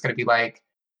and I'm just going to be like,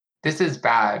 this is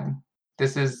bad.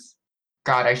 This is,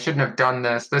 God, I shouldn't have done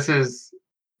this. Does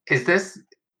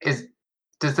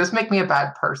this make me a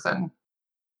bad person?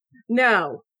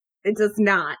 No, it does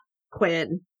not,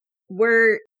 Quinn.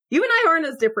 You and I aren't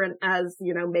as different as,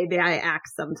 maybe I act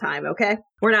sometime, okay?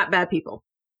 We're not bad people.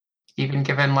 Even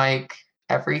given,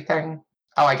 everything?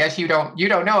 Oh, I guess you don't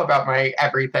know about my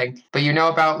everything, but you know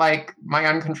about, my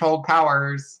uncontrolled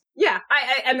powers. Yeah,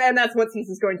 and that's what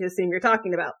Cece's going to assume you're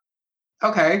talking about.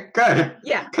 Okay, good.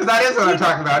 Yeah. Because that is what I'm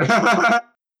talking about.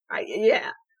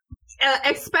 Yeah.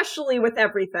 Especially with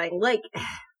everything.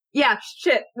 Yeah,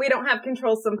 shit, we don't have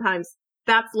control sometimes.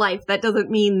 That's life. That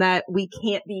doesn't mean that we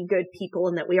can't be good people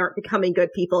and that we aren't becoming good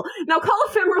people. Now call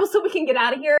Ephemeral so we can get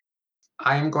out of here.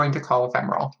 I'm going to call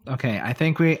Ephemeral. Okay, I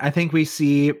think we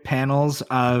see panels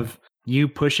of you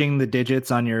pushing the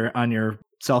digits on your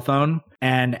cell phone,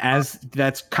 and as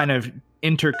that's kind of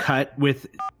intercut with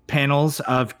panels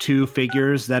of 2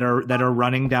 figures that are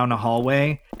running down a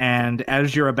hallway, and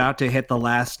as you're about to hit the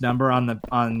last number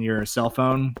on your cell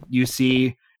phone, you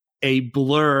see a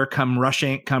blur come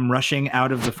rushing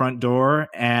out of the front door,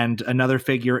 and another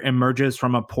figure emerges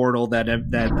from a portal that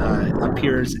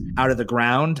appears out of the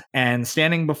ground. And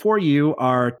standing before you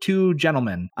are 2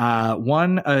 gentlemen.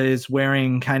 One is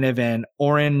wearing kind of an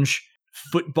orange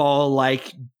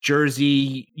football-like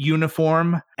jersey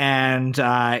uniform, and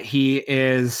he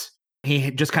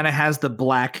just kind of has the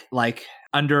black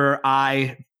under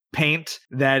eye paint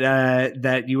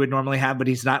that you would normally have, but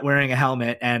he's not wearing a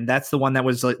helmet, and that's the one that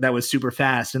was super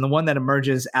fast. And the one that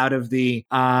emerges out of the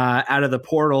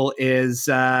portal is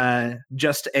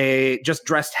just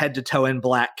dressed head to toe in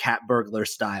black, cat burglar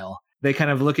style. They kind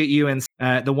of look at you, and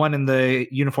the one in the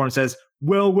uniform says,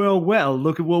 well,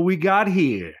 look at what we got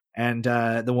here. And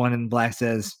the one in black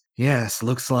says, yes,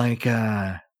 looks like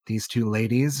these 2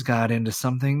 ladies got into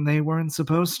something they weren't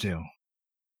supposed to.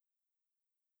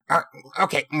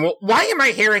 Okay, why am I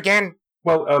here again?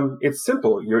 Well, it's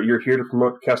simple. You're here to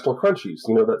promote Kestrel Crunchies.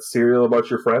 You know that cereal about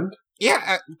your friend?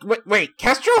 Yeah, wait,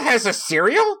 Kestrel has a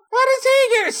cereal? Why does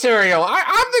he get a cereal?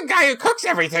 I'm the guy who cooks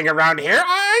everything around here.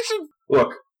 I should...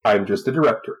 Look, I'm just a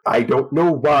director. I don't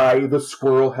know why the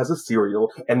squirrel has a cereal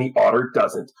and the otter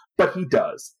doesn't, but he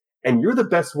does. And you're the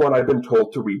best one I've been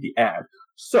told to read the ad.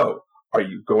 So, are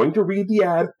you going to read the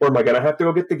ad, or am I going to have to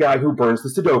go get the guy who burns the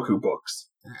Sudoku books?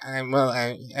 I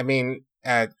mean,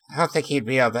 I don't think he'd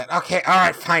be able to. Okay, all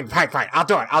right, fine. I'll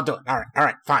do it. All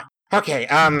right, fine. Okay,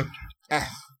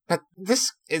 but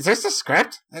is this a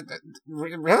script?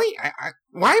 Really?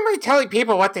 Why am I telling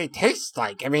people what they taste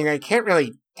like? I mean, they can't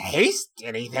really taste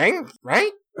anything,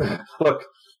 right? Look,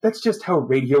 that's just how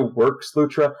radio works,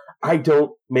 Lutra. I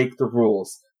don't make the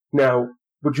rules. Now,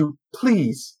 would you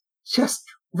please just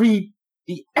read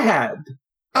the ad?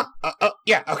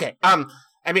 Yeah, okay.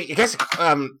 I mean, I guess,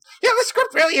 the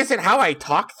script really isn't how I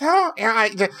talk, though. Yeah,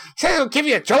 it says it'll give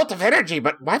you a jolt of energy,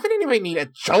 but why would anybody need a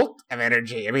jolt of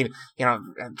energy? I mean,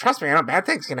 trust me, bad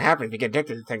things can happen if you get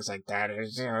addicted to things like that.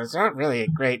 It's not really a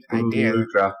great idea.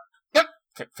 Lutra. Yep.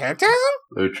 Phantasm?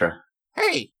 Lutra.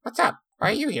 Hey, what's up? Why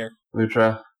are you here?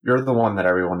 Lutra, you're the one that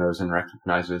everyone knows and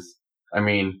recognizes. I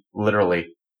mean, literally,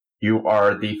 you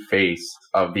are the face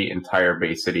of the entire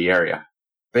Bay City area.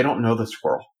 They don't know the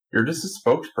squirrel. You're just a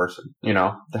spokesperson,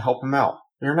 to help him out.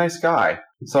 You're a nice guy.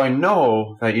 So I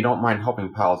know that you don't mind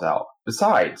helping pals out.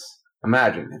 Besides,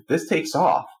 imagine, if this takes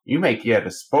off, you may get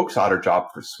a spokes otter job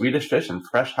for Swedish fish and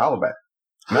fresh halibut.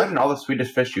 Imagine all the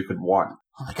Swedish fish you could want.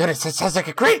 Oh my goodness, that sounds like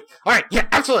a great... All right, yeah,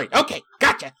 absolutely. Okay,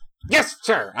 gotcha. Yes,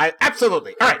 sir,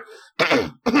 absolutely. All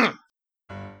right.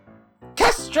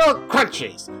 Kestrel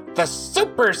Crunchies, the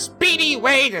super speedy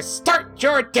way to start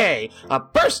your day. A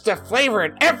burst of flavor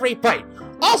in every bite.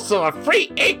 Also a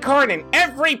free acorn in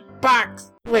every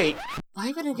box. Wait,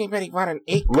 why would anybody want an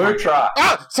acorn? Lutra!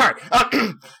 Oh, sorry.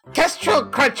 Kestrel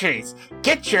Crunchies,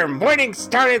 get your morning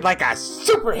started like a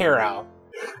superhero.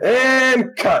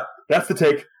 And cut. That's the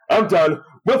take. I'm done.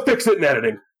 We'll fix it in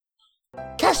editing.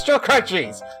 Kestrel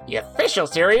Crunchies, the official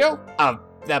cereal of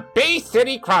the Bay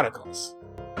City Chronicles.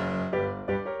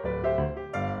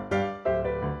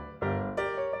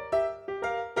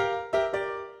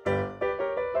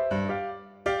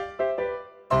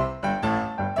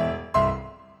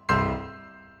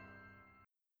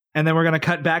 And then we're going to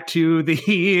cut back to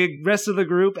the rest of the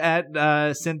group at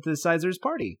Synthesizer's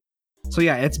party. So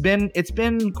yeah, it's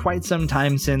been quite some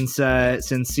time since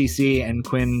CC and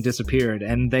Quinn disappeared,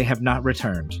 and they have not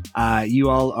returned. You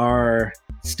all are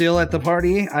still at the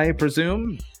party, I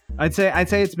presume. I'd say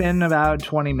it's been about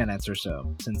 20 minutes or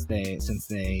so since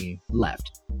they left.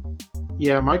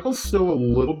 Yeah, Michael's still a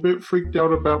little bit freaked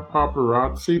out about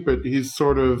paparazzi, but he's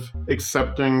sort of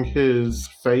accepting his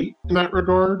fate in that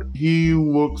regard. He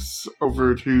looks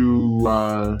over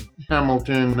to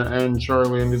Hamilton and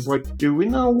Charlie and he's like, do we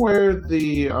know where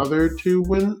the other two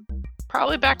went?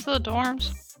 Probably back to the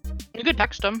dorms. You could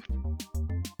text them.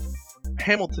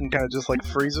 Hamilton kind of just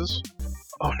freezes.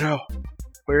 Oh no,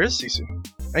 where is Cece?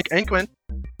 And Quinn?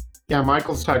 Yeah,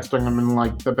 Michael's texting him in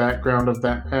the background of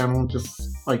that panel, just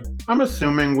I'm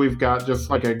assuming we've got just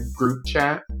a group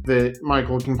chat that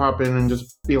Michael can pop in and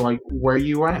just be like, where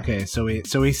you at? Okay, so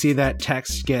we see that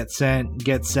text get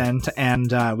sent,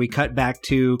 and we cut back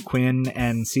to Quinn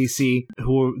and Cece,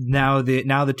 who now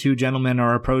the two gentlemen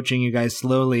are approaching you guys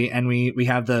slowly, and we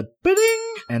have the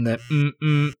bidding and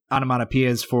the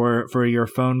onomatopoeias for your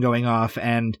phone going off,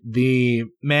 and the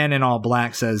man in all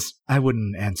black says, I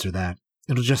wouldn't answer that.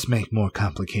 It'll just make more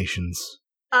complications.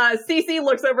 Cece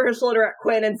looks over her shoulder at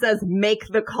Quinn and says, make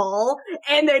the call,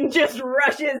 and then just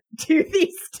rushes to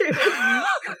these two.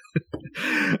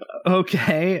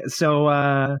 Okay, so,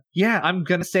 I'm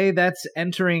gonna say that's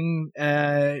entering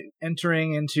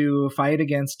into a fight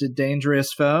against a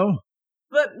dangerous foe.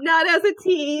 But not as a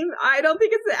team. I don't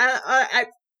think it's,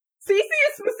 Cece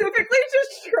is specifically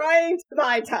just trying to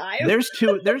buy time. There's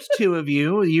two of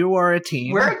you. You are a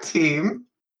team. We're a team.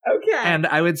 Okay. And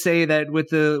I would say that with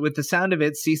the sound of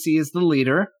it, Cece is the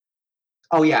leader.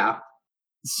 Oh, yeah.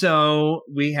 So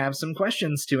we have some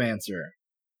questions to answer.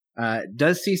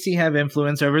 Does Cece have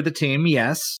influence over the team?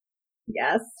 Yes.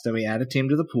 Yes. So we add a team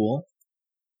to the pool.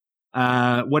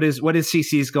 What is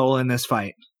Cece's goal in this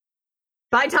fight?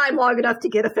 Buy time long enough to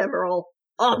get Ephemeral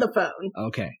on the phone.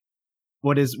 Okay.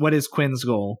 What is Quinn's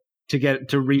goal?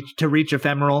 To reach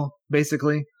Ephemeral,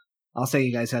 basically? I'll say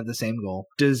you guys have the same goal.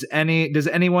 Does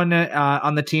anyone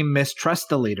on the team mistrust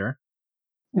the leader?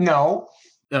 No.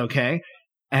 Okay.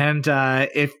 And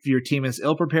if your team is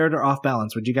ill-prepared or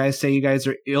off-balance, would you guys say you guys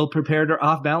are ill-prepared or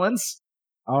off-balance?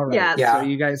 All right. Yes. Yeah. So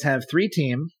you guys have 3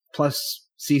 team plus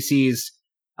CC's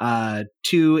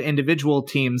 2 individual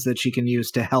teams that she can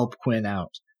use to help Quinn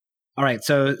out. All right.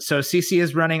 So CC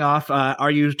is running off.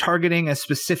 Are you targeting a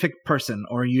specific person,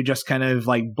 or are you just kind of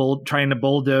trying to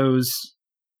bulldoze?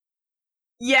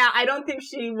 Yeah, I don't think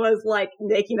she was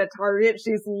making a target.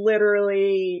 She's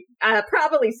literally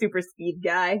probably super speed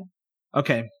guy.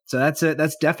 Okay, so that's it.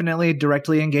 That's definitely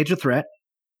directly engage a threat.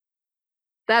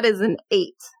 That is an 8.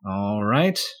 All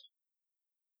right.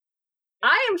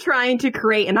 I am trying to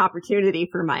create an opportunity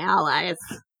for my allies.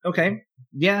 Okay.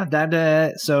 Yeah,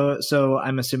 that so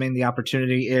I'm assuming the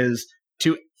opportunity is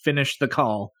to finish the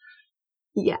call.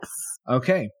 Yes.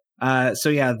 Okay. So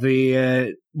yeah,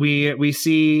 we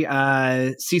see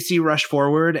CC rush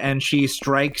forward, and she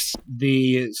strikes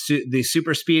the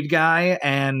super speed guy,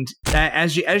 and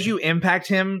as you impact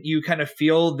him, you kind of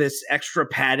feel this extra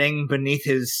padding beneath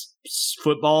his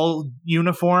football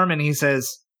uniform, and he says,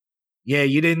 "Yeah,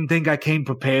 you didn't think I came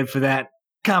prepared for that?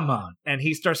 Come on." And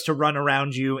he starts to run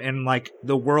around you in like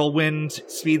the whirlwind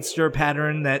speedster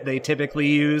pattern that they typically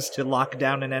use to lock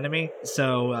down an enemy.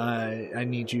 So I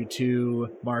need you to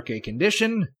mark a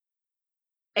condition.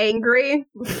 Angry.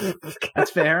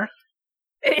 That's fair.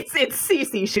 It's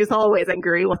Cece. She's always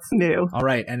angry. What's new? All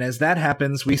right, and as that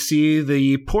happens, we see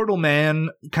the portal man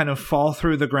kind of fall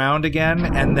through the ground again,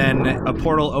 and then a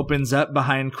portal opens up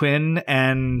behind Quinn,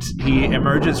 and he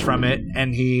emerges from it,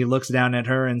 and he looks down at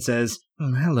her and says,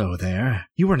 "Hello there.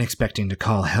 You weren't expecting to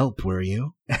call help, were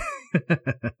you?"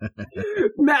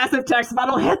 Massive text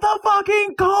battle. Hit the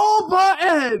fucking call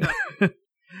button.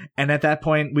 And at that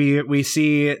point, we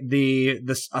see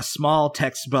a small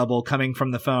text bubble coming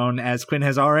from the phone as Quinn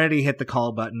has already hit the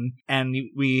call button, and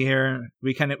we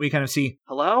kind of see,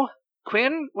 "Hello,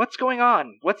 Quinn, what's going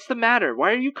on? What's the matter?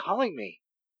 Why are you calling me?"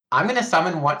 I'm gonna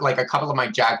summon a couple of my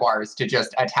jaguars to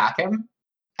just attack him,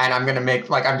 and I'm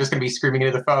just gonna be screaming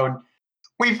into the phone,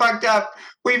 "We fucked up!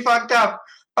 We fucked up!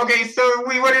 Okay, so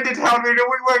we went into town. We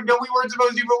weren't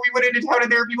supposed to, but we went into town, and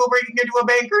there were people breaking into a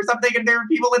bank or something, and there were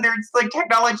people in there. It's like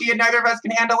technology, and neither of us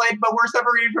can handle it, but we're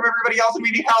separated from everybody else, and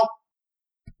we need help."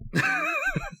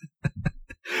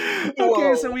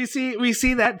 Okay, so we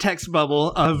see that text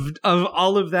bubble of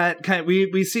all of that kind.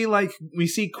 We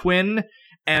see Quinn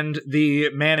and the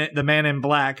man in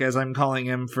black, as I'm calling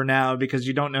him for now because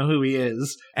you don't know who he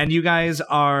is, and you guys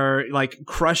are like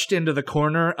crushed into the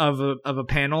corner of a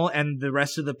panel, and the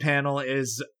rest of the panel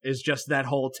is just that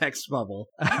whole text bubble.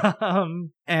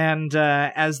 And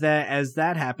as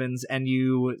that happens, and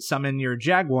you summon your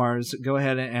jaguars, go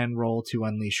ahead and roll to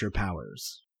unleash your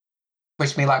powers.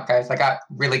 Wish me luck, guys. I got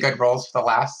really good rolls for the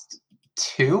last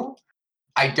two.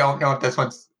 I don't know if this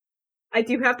one's... I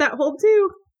do have that hold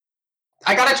too.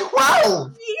 I got a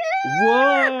 12! Yeah!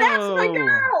 Whoa! That's my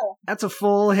girl! That's a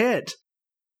full hit.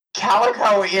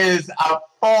 Calico is a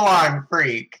full-on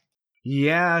freak.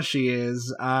 Yeah, she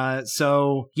is.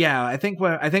 So yeah, I think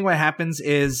what happens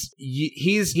is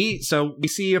so we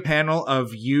see a panel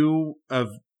of you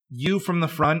from the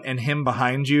front and him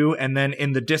behind you, and then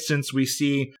in the distance we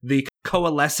see the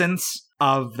coalescence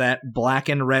of that black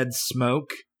and red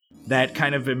smoke that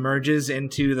kind of emerges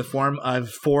into the form of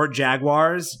 4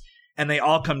 jaguars, and they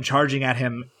all come charging at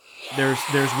him. There's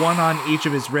one on each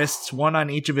of his wrists, one on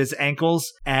each of his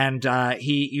ankles, and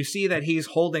you see that he's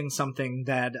holding something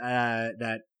that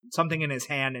something in his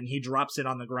hand, and he drops it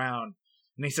on the ground,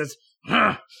 and he says,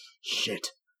 "Shit.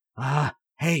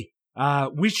 Hey,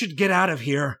 we should get out of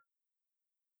here."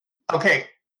 Okay,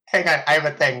 hang on, I have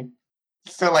a thing.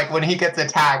 So like when he gets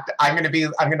attacked, I'm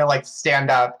gonna like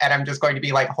stand up, and I'm just going to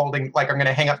be like holding, like I'm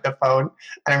gonna hang up the phone,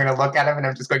 and I'm gonna look at him, and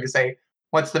I'm just going to say,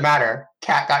 "What's the matter?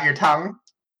 Cat got your tongue?"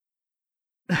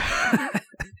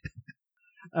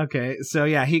 Okay, so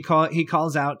yeah, he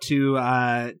calls out to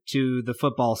the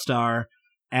football star,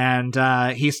 and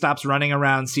he stops running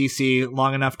around CC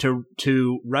long enough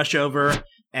to rush over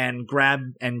and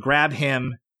grab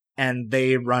him, and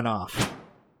they run off.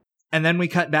 And then we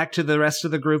cut back to the rest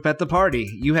of the group at the party.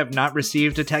 You have not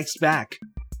received a text back.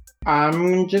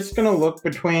 I'm just gonna look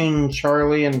between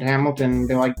Charlie and Hamilton and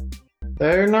be like,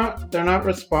 they're not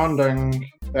responding.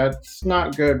 That's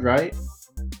not good, right?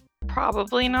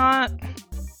 Probably not.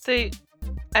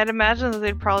 I'd imagine that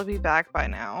they'd probably be back by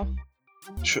now.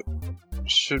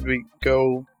 Should we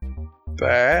go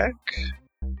back?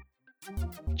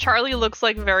 Charlie looks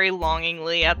like very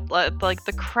longingly at like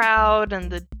the crowd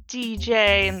and the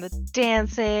DJ and the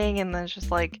dancing, and then just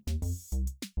like,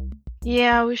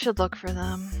 yeah, we should look for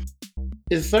them.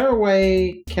 Is there a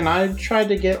way, can I try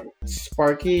to get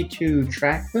Sparky to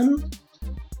track them?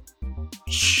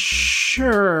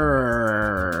 Sure.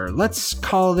 Let's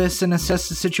call this and assess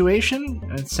the situation.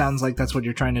 It sounds like that's what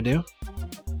you're trying to do.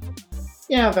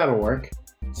 Yeah, that'll work.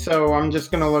 So I'm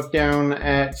just gonna look down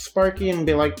at Sparky and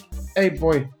be like, "Hey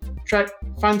boy,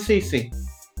 find Cece."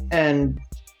 And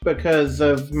because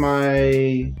of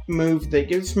my move that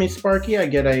gives me Sparky, I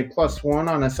get a +1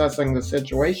 on assessing the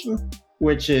situation,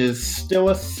 which is still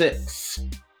a 6.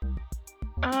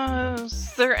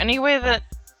 Is there any way that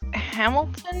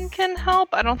Hamilton can help?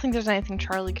 I don't think there's anything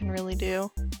Charlie can really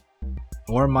do.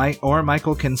 Or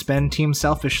Michael can spend team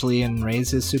selfishly and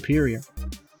raise his superior.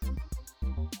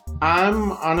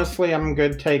 I'm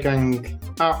good taking...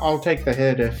 I'll take the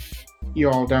hit if you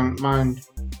all don't mind.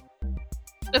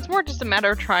 It's more just a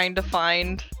matter of trying to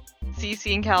find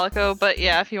CC and Calico, but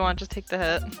yeah, if you want, just take the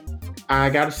hit. I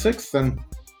got a 6 then.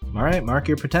 All right, mark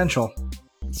your potential.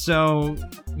 So,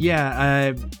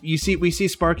 yeah, we see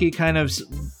Sparky kind of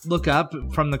look up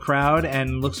from the crowd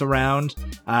and looks around.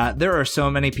 There are so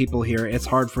many people here, it's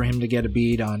hard for him to get a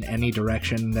bead on any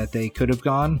direction that they could have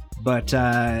gone. But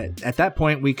at that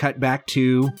point, we cut back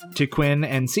to Quinn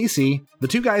and Cece. The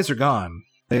two guys are gone.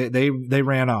 They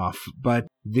ran off, but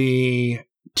the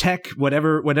tech,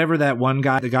 whatever that one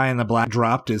guy, the guy in the black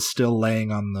dropped, is still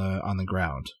laying on the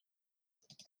ground.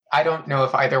 I don't know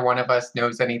if either one of us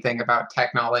knows anything about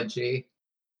technology.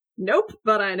 Nope,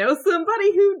 but I know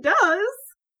somebody who does.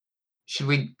 Should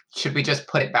we just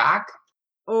put it back?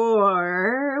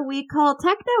 Or we call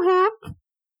TechnoHack.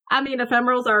 I mean,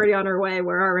 Ephemeral's already on her way.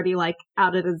 We're already,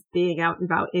 outed as being out and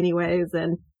about anyways.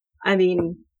 And, I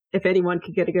mean, if anyone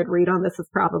could get a good read on this, it's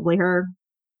probably her.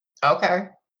 Okay.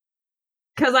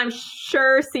 Because I'm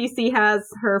sure Cece has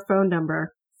her phone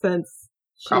number, since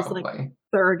she's,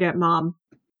 surrogate mom.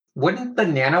 Wouldn't the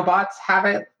nanobots have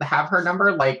her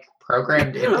number,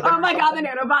 programmed into Oh my god, the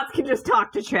nanobots can just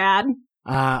talk to Chad.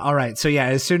 All right. So yeah,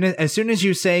 as soon as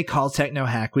you say call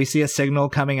TechnoHack, we see a signal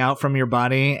coming out from your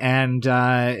body, and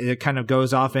it kind of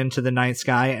goes off into the night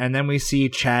sky, and then we see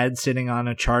Chad sitting on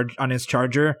his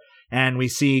charger, and we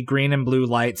see green and blue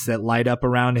lights that light up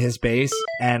around his base,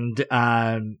 and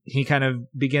he kind of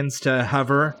begins to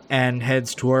hover and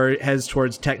heads towards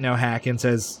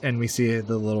TechnoHack and we see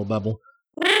the little bubble.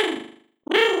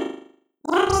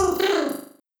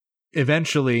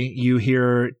 Eventually, you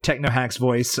hear TechnoHack's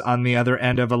voice on the other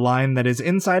end of a line that is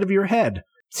inside of your head.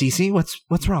 Cece,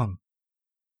 what's wrong?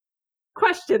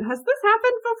 Question, has this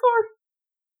happened before?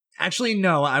 Actually,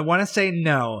 no. I want to say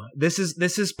no. This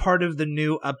is part of the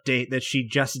new update that she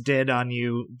just did on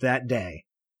you that day.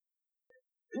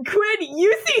 Quinn,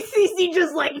 you see Cece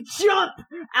just jump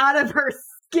out of her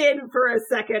skin for a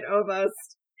second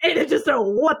almost. And it's just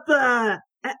what the...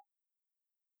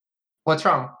 What's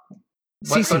wrong?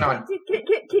 What's going on?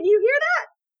 Can you hear that?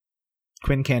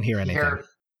 Quinn can't hear anything.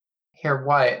 Hear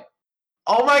what?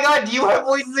 Oh my god, do you have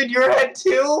voices in your head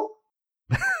too?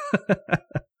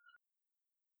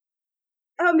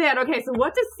 Oh man, okay, so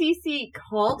what does Cece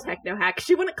call TechnoHack?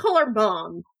 She wouldn't call her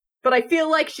mom, but I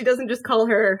feel like she doesn't just call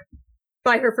her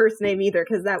by her first name either,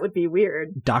 because that would be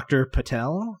weird. Dr.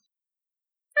 Patel?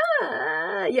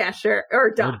 Yeah, sure.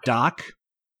 Or Doc. Or Doc?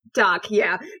 Doc,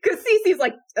 yeah. Because Cece's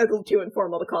a little too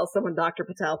informal to call someone Dr.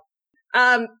 Patel.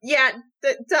 Yeah,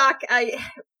 Doc,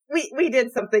 we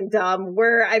did something dumb.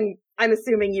 I'm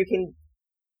assuming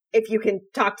if you can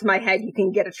talk to my head, you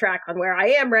can get a track on where I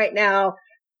am right now.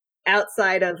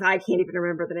 Outside of, I can't even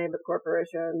remember the name of the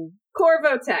corporation.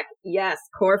 Corvotech. Yes,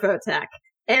 Corvotech.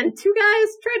 And two guys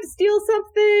tried to steal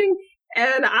something,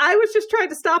 and I was just trying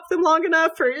to stop them long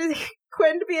enough for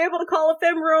Quinn to be able to call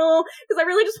Ephemeral, because I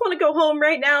really just want to go home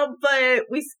right now, but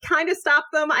we kind of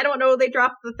stopped them. I don't know, they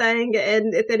dropped the thing,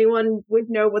 and if anyone would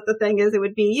know what the thing is, it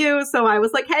would be you. So I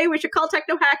was like, hey, we should call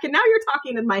TechnoHack, and now you're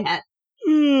talking in my head.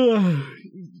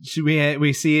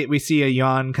 We see a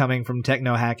yawn coming from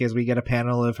TechnoHack as we get a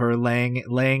panel of her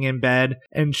laying in bed,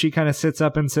 and she kind of sits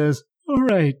up and says, "All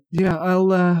right, yeah,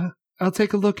 I'll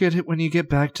take a look at it when you get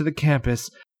back to the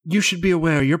campus. You should be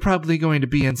aware you're probably going to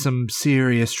be in some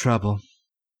serious trouble."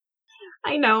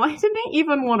 I know, I didn't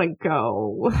even want to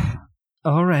go.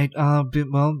 All right,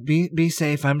 be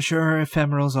safe. I'm sure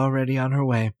Ephemeral's already on her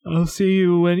way. I'll see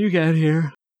you when you get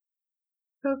here.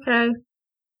 Okay.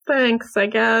 Thanks, I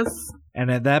guess. And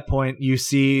at that point, you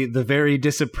see the very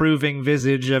disapproving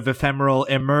visage of Ephemeral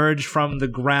emerge from the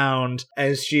ground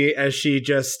as she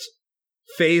just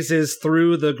phases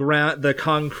through the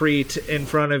concrete in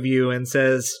front of you and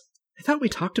says, "I thought we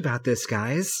talked about this,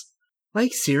 guys.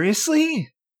 Seriously?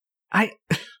 I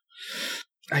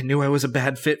knew I was a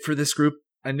bad fit for this group.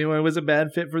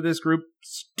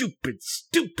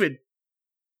 Stupid.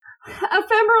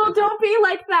 Ephemeral, don't be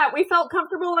like that. We felt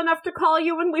comfortable enough to call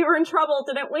you when we were in trouble,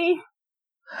 didn't we?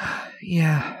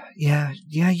 Yeah,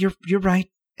 you're right.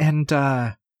 And,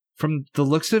 from the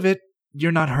looks of it,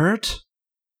 you're not hurt.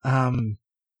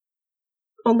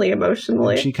 Only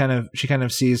emotionally. She kind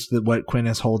of sees what Quinn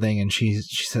is holding, and she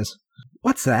says,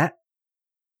 "What's that?"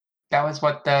 That was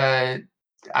what I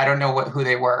don't know who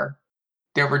they were.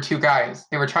 There were two guys.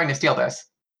 They were trying to steal this.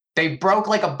 They broke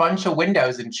a bunch of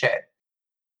windows and shit.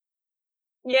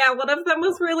 Yeah, one of them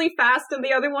was really fast and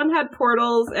the other one had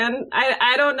portals, and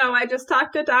I don't know, I just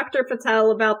talked to Dr.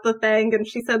 Patel about the thing, and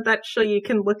she said that you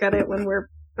can look at it when we're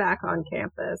back on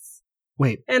campus.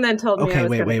 Wait. And then told me I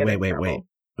was wait. trouble.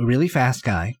 A really fast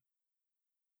guy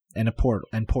and a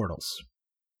portals.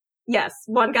 Yes,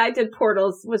 one guy did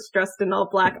portals, was dressed in all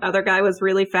black, other guy was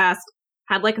really fast,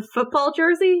 had like a football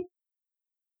jersey.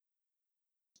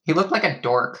 He looked like a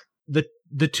dork.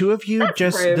 The two of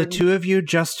you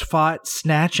just fought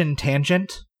Snatch and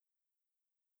Tangent?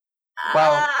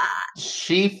 Well,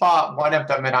 she fought one of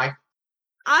them and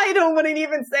I don't want to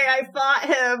even say I fought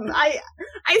him. I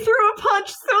threw a punch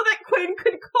so that Quinn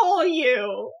could call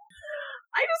you.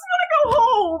 I just want to go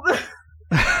home.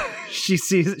 She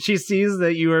sees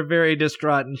that you are very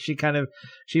distraught, and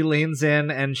she leans in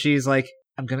and she's like,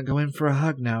 "I'm gonna go in for a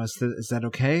hug now. Is that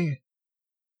okay?"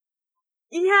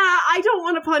 Yeah, I don't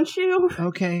want to punch you.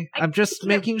 Okay, I'm just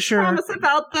making sure. Promise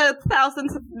about the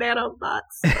thousands of nanobots.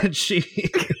 And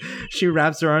she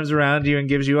wraps her arms around you and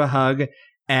gives you a hug,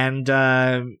 and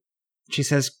she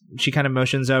says, she kind of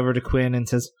motions over to Quinn and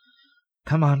says,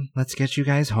 "Come on, let's get you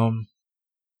guys home."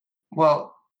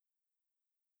 Well,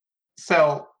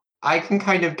 so I can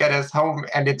kind of get us home,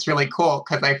 and it's really cool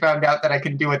because I found out that I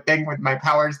can do a thing with my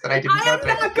powers that I didn't know. I am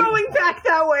not going back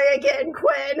that way again,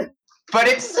 Quinn. But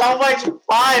it's so much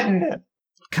fun.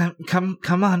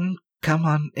 Come on.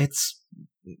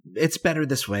 It's better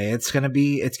this way.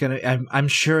 I'm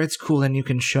sure it's cool and you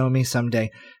can show me someday,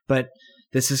 but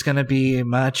this is going to be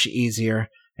much easier.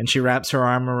 And she wraps her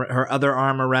other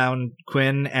arm around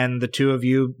Quinn, and the two of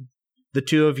you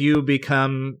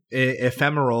become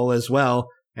ephemeral as well.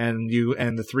 And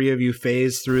the three of you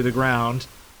phase through the ground.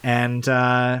 And,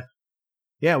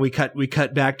 we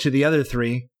cut back to the other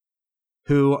three,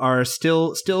 who are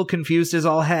still confused as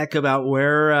all heck about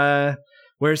where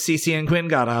Cece and Quinn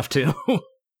got off to.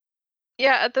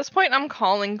 Yeah, at this point I'm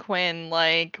calling Quinn,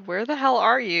 like, where the hell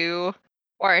are you?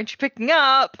 Why aren't you picking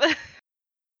up?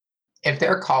 If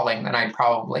they're calling, then I'd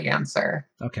probably answer.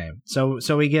 Okay,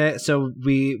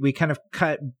 we kind of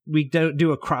cut. We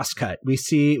do a cross cut. We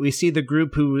see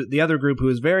the other group who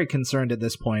is very concerned at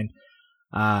this point.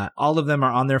 All of them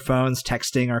are on their phones,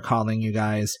 texting or calling you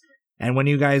guys. And when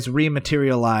you guys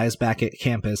rematerialize back at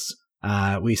campus,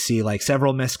 we see like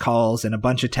several missed calls and a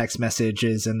bunch of text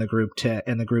messages in the group chat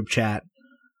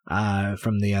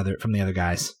from the other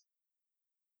guys.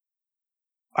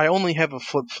 I only have a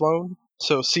flip phone,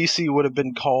 so CC would have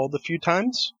been called a few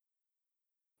times.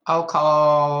 I'll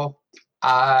call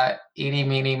eeny,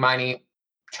 meeny, miny,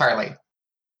 Charlie.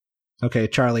 Okay,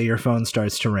 Charlie, your phone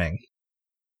starts to ring.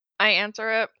 I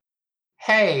answer it.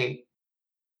 Hey.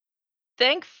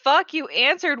 Thank fuck you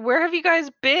answered. Where have you guys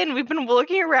been? We've been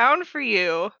looking around for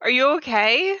you. Are you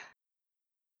okay?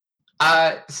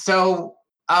 Lots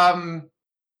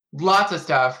of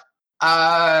stuff.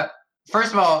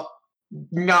 First of all,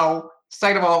 no.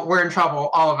 Second of all, we're in trouble,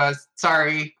 all of us.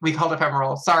 Sorry, we called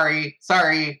ephemeral. Sorry.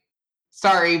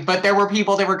 But there were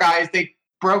guys, they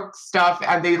broke stuff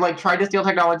and they like tried to steal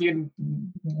technology, and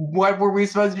what were we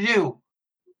supposed to do?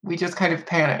 We just kind of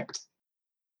panicked.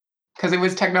 Because it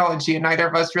was technology, and neither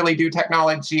of us really do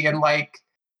technology, and like,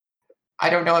 I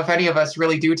don't know if any of us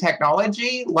really do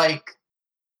technology, like,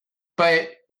 but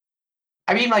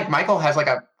I mean, like, Michael has like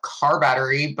a car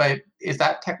battery, but is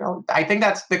that technology? I think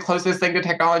that's the closest thing to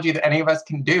technology that any of us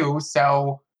can do.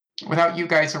 So without you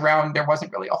guys around, there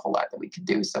wasn't really a whole lot that we could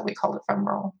do. So we called it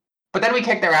ephemeral. But then we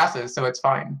kicked their asses, so it's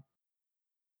fine.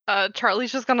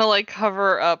 Charlie's just gonna like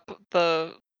cover up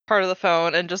the part of the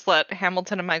phone and just let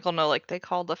Hamilton and Michael know, like, they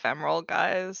called ephemeral,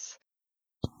 guys.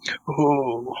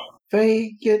 Ooh.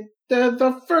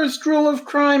 The first rule of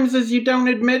crimes is you don't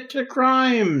admit to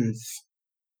crimes.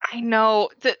 I know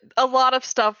that a lot of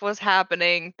stuff was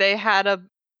happening. They had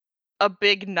a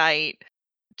big night.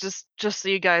 Just so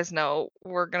you guys know,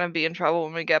 we're gonna be in trouble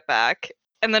when we get back.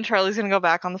 And then Charlie's gonna go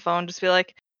back on the phone, just be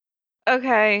like,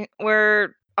 okay, we're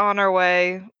on our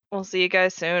way. We'll see you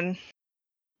guys soon.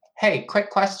 Hey, quick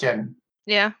question.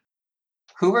 Yeah?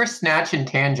 Who are Snatch and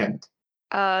Tangent?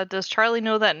 Does Charlie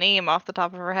know that name off the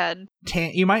top of her head?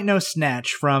 You might know Snatch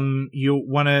from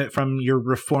your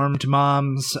reformed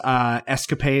mom's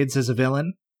escapades as a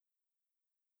villain.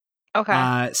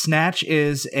 Okay. Snatch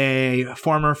is a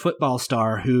former football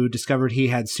star who discovered he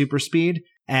had super speed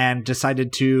and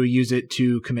decided to use it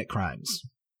to commit crimes.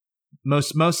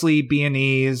 Mostly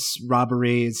B&Es,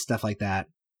 robberies, stuff like that.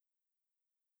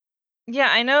 Yeah,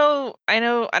 I know. I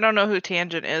don't know who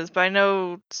Tangent is, but I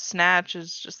know Snatch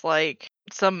is just like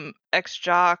some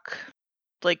ex-jock,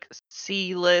 like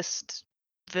C-list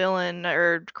villain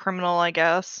or criminal, I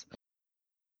guess.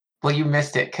 Well, you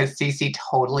missed it because Cece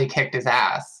totally kicked his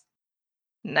ass.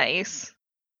 Nice.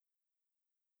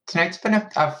 Tonight's been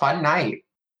a fun night.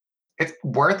 It's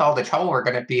worth all the trouble we're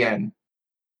going to be in.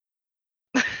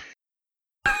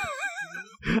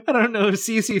 I don't know if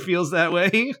Cece feels that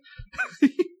way.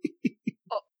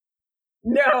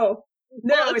 No,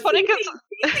 Well, it's funny 'cause-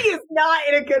 Cece is not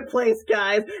in a good place,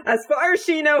 guys. As far as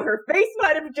she know, her face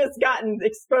might have just gotten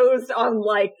exposed on,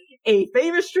 like, a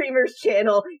famous streamer's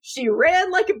channel. She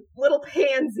ran like a little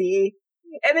pansy,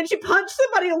 and then she punched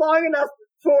somebody long enough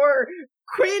for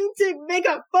Quinn to make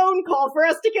a phone call for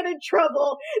us to get in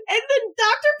trouble, and then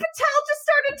Dr. Patel just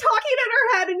started talking in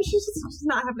her head, and she's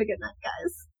not having a good night,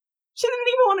 guys. She didn't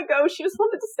even want to go. She just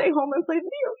wanted to stay home and play video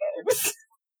games.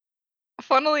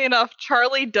 Funnily enough,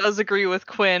 Charlie does agree with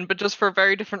Quinn, but just for a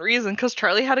very different reason, because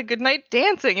Charlie had a good night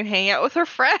dancing and hanging out with her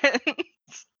friends.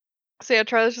 So yeah,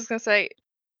 Charlie's just gonna say,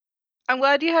 I'm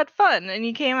glad you had fun and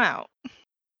you came out.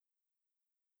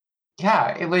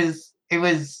 Yeah, it was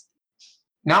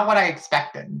not what I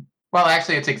expected. Well,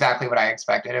 actually, it's exactly what I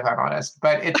expected, if I'm honest.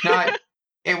 But it's not.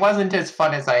 It wasn't as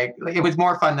fun as it was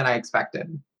more fun than I expected.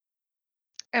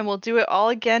 And we'll do it all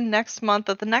again next month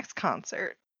at the next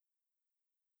concert.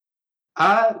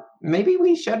 Maybe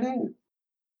we shouldn't.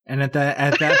 And at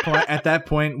that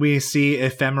point, we see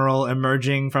Ephemeral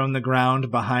emerging from the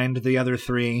ground behind the other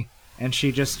three, and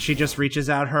she just reaches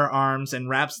out her arms and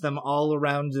wraps them all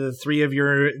around the three of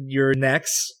your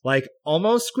necks, like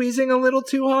almost squeezing a little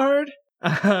too hard.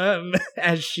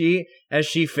 As she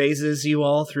phases you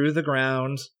all through the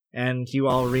ground, and you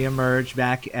all reemerge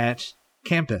back at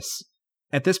campus.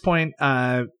 At this point,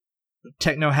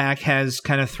 Technohack has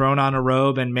kind of thrown on a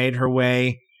robe and made her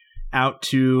way out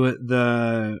to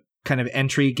the kind of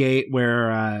entry gate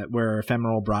where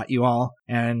Ephemeral brought you all,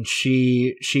 and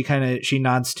she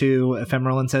nods to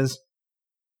Ephemeral and says,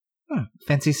 "Oh,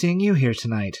 fancy seeing you here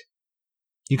tonight.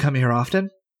 You come here often?"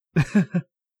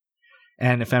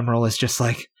 And Ephemeral is just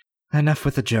like, "Enough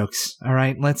with the jokes. All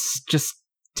right, let's just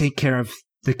take care of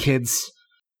the kids."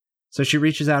 So she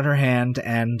reaches out her hand,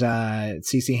 and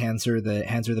Cece hands her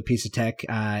the piece of tech,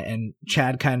 and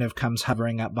Chad kind of comes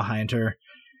hovering up behind her,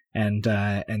 and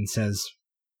says,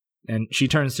 and she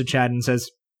turns to Chad and says,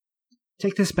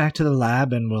 "Take this back to the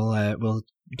lab, and we'll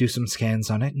do some scans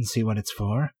on it and see what it's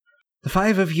for. The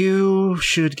 5 of you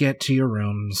should get to your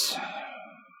rooms.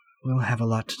 We'll have a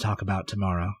lot to talk about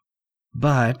tomorrow.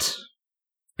 But,"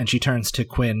 and she turns to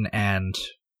Quinn and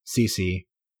Cece,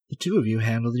 "the 2 of you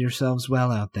handled yourselves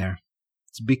well out there.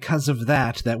 It's because of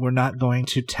that we're not going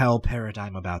to tell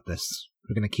Paradigm about this.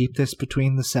 We're going to keep this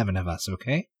between the 7 of us,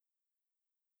 okay?"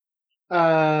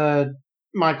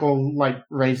 Michael,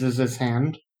 raises his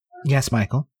hand. Yes,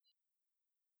 Michael.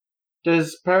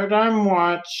 Does Paradigm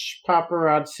watch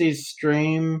Paparazzi's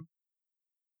stream?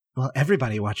 Well,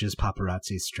 everybody watches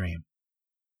Paparazzi's stream.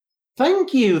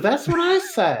 Thank you, that's what I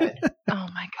said. Oh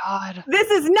my god. This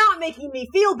is not making me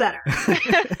feel better.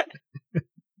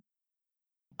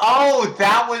 Oh,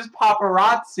 that was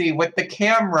Paparazzi with the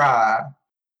camera.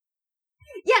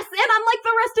 Yes, and unlike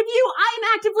the rest of you, I'm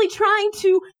actively trying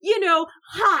to,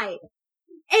 hide.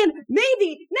 And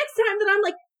maybe next time that I'm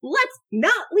like, let's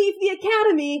not leave the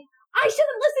academy, I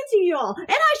shouldn't listen to you all, and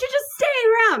I should just stay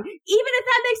around, even if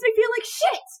that makes me feel like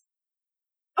shit.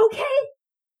 Okay?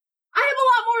 I have a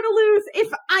lot more to lose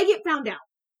if I get found out.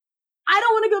 I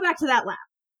don't want to go back to that lab.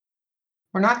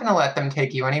 We're not going to let them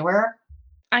take you anywhere.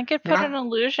 I could put an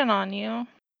illusion on you.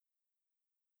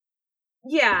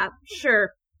 Yeah,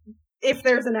 sure. If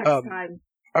there's a next time.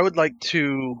 I would like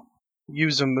to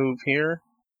use a move here.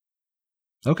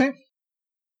 Okay.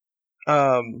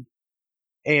 And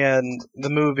the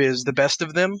move is the best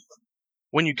of them.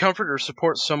 When you comfort or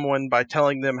support someone by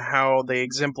telling them how they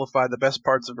exemplify the best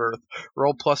parts of Earth,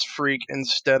 roll plus freak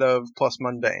instead of plus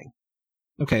mundane.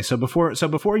 Okay, so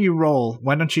before you roll,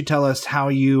 why don't you tell us how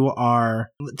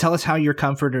your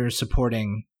comforter is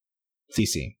supporting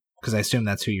Cece? Because I assume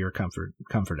that's who you're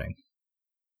comforting.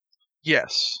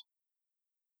 Yes.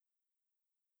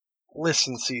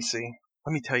 Listen, Cece,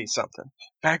 let me tell you something.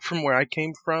 Back from where I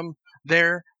came from,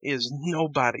 there is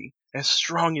nobody as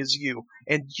strong as you,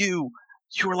 and you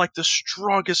are like the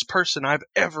strongest person I've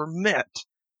ever met.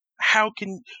 How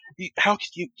can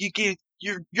you get,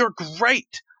 you're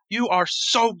great. You are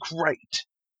so great.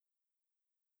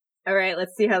 Alright,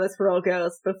 let's see how this roll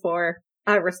goes before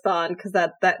I respond, because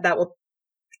that will,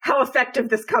 how effective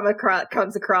this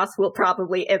comes across will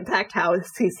probably impact how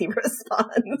CC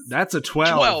responds. That's a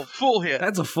 12. 12, full hit.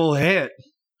 That's a full hit.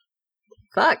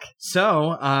 Fuck.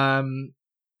 So,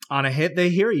 On a hit, they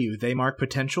hear you. They mark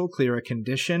potential, clear a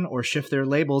condition, or shift their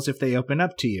labels if they open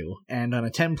up to you. And on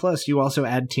a 10+, you also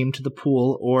add team to the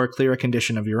pool or clear a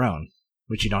condition of your own,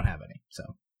 which you don't have any. So,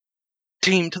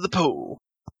 Team to the pool.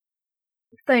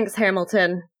 Thanks,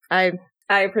 Hamilton. I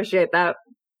appreciate that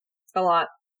a lot.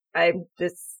 I'm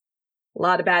just a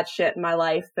lot of bad shit in my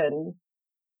life, and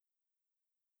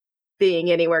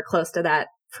being anywhere close to that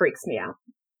freaks me out.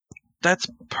 That's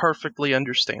perfectly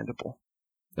understandable.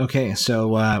 okay, so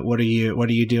what are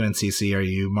you doing, CC? Are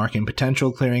you marking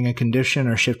potential, clearing a condition,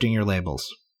 or shifting your labels?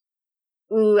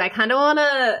 Ooh, I kind of want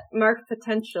to mark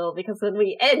potential, because when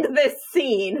we end this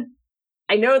scene,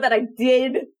 I know that I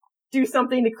did do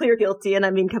something to clear guilty, and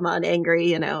I mean, come on,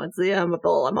 angry, I'm a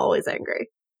bull, I'm always angry.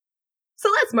 So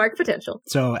let's mark potential.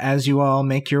 So as you all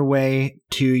make your way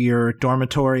to your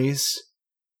dormitories,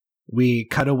 we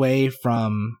cut away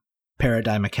from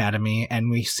Paradigm Academy,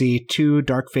 and we see two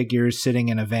dark figures sitting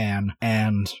in a van,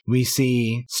 and we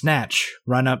see Snatch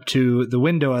run up to the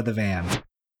window of the van.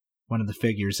 One of the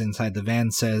figures inside the van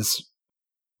says,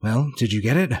 "Well, did you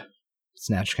get it?"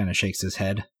 Snatch kind of shakes his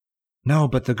head. "No,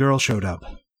 but the girl showed up.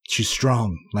 She's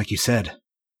strong, like you said."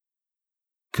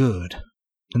 "Good.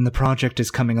 Then the project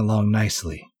is coming along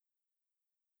nicely."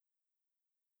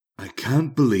 I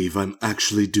can't believe I'm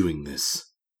actually doing this.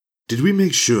 Did we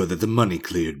make sure that the money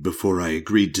cleared before I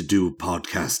agreed to do a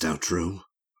podcast outro?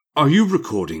 Are you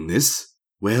recording this?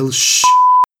 Well, shh.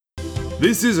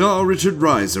 This is R. Richard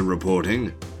Reiser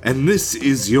reporting, and this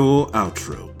is your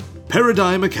outro.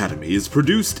 Paradigm Academy is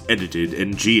produced, edited,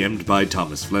 and GM'd by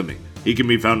Thomas Fleming. He can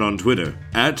be found on Twitter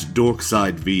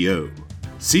 @DorksideVO.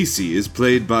 Cece is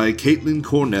played by Caitlin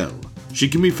Cornell. She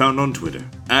can be found on Twitter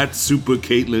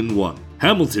 @SuperCaitlin1.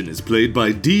 Hamilton is played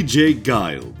by DJ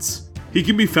Giles. He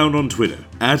can be found on Twitter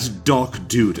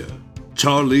 @DocDuda.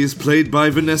 Charlie is played by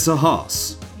Vanessa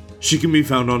Haas. She can be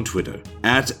found on Twitter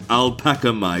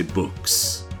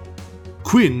 @AlpacaMyBooks.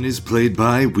 Quinn is played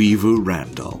by Weaver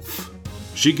Randolph.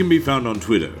 She can be found on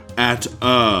Twitter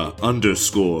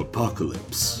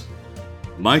 @_Apocalypse.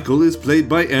 Michael is played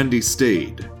by Andy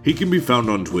Stade. He can be found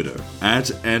on Twitter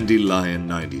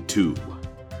 @AndyLion92.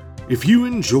 If you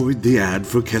enjoyed the ad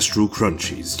for Kestrel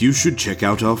Crunchies, you should check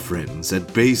out our friends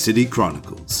at Bay City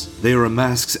Chronicles. They are a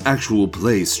Mask's actual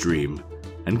play stream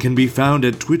and can be found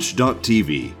at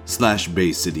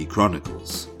twitch.tv/Bay City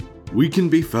Chronicles. We can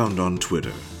be found on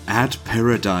Twitter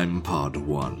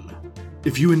 @ParadigmPod1.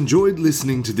 If you enjoyed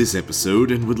listening to this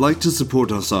episode and would like to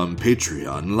support us on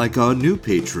Patreon, like our new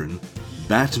patron,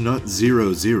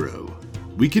 Batnut00,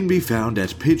 we can be found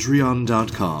at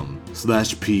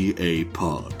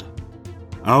patreon.com/PAPod.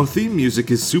 Our theme music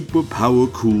is Super Power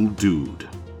Cool Dude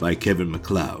by Kevin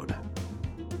MacLeod.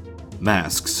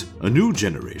 Masks, A New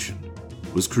Generation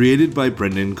was created by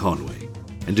Brendan Conway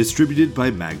and distributed by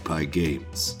Magpie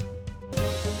Games.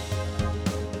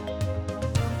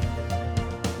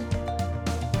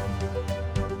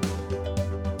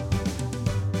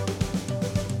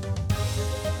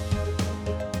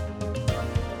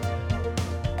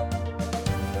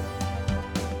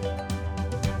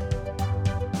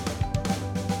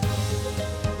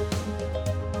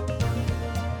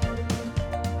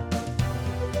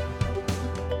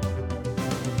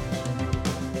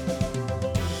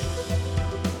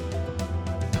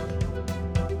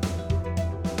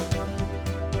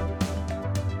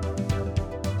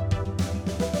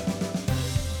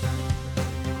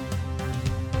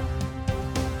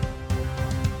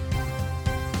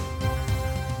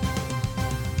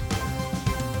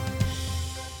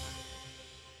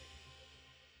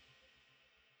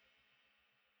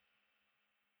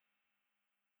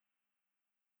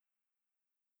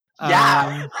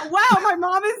 Yeah. Wow, my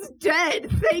mom is dead.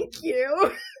 Thank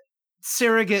you.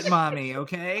 Surrogate mommy,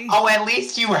 okay? Oh, at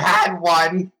least you had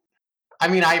one. I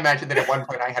mean, I imagine that at one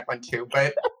point I had one too,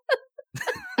 but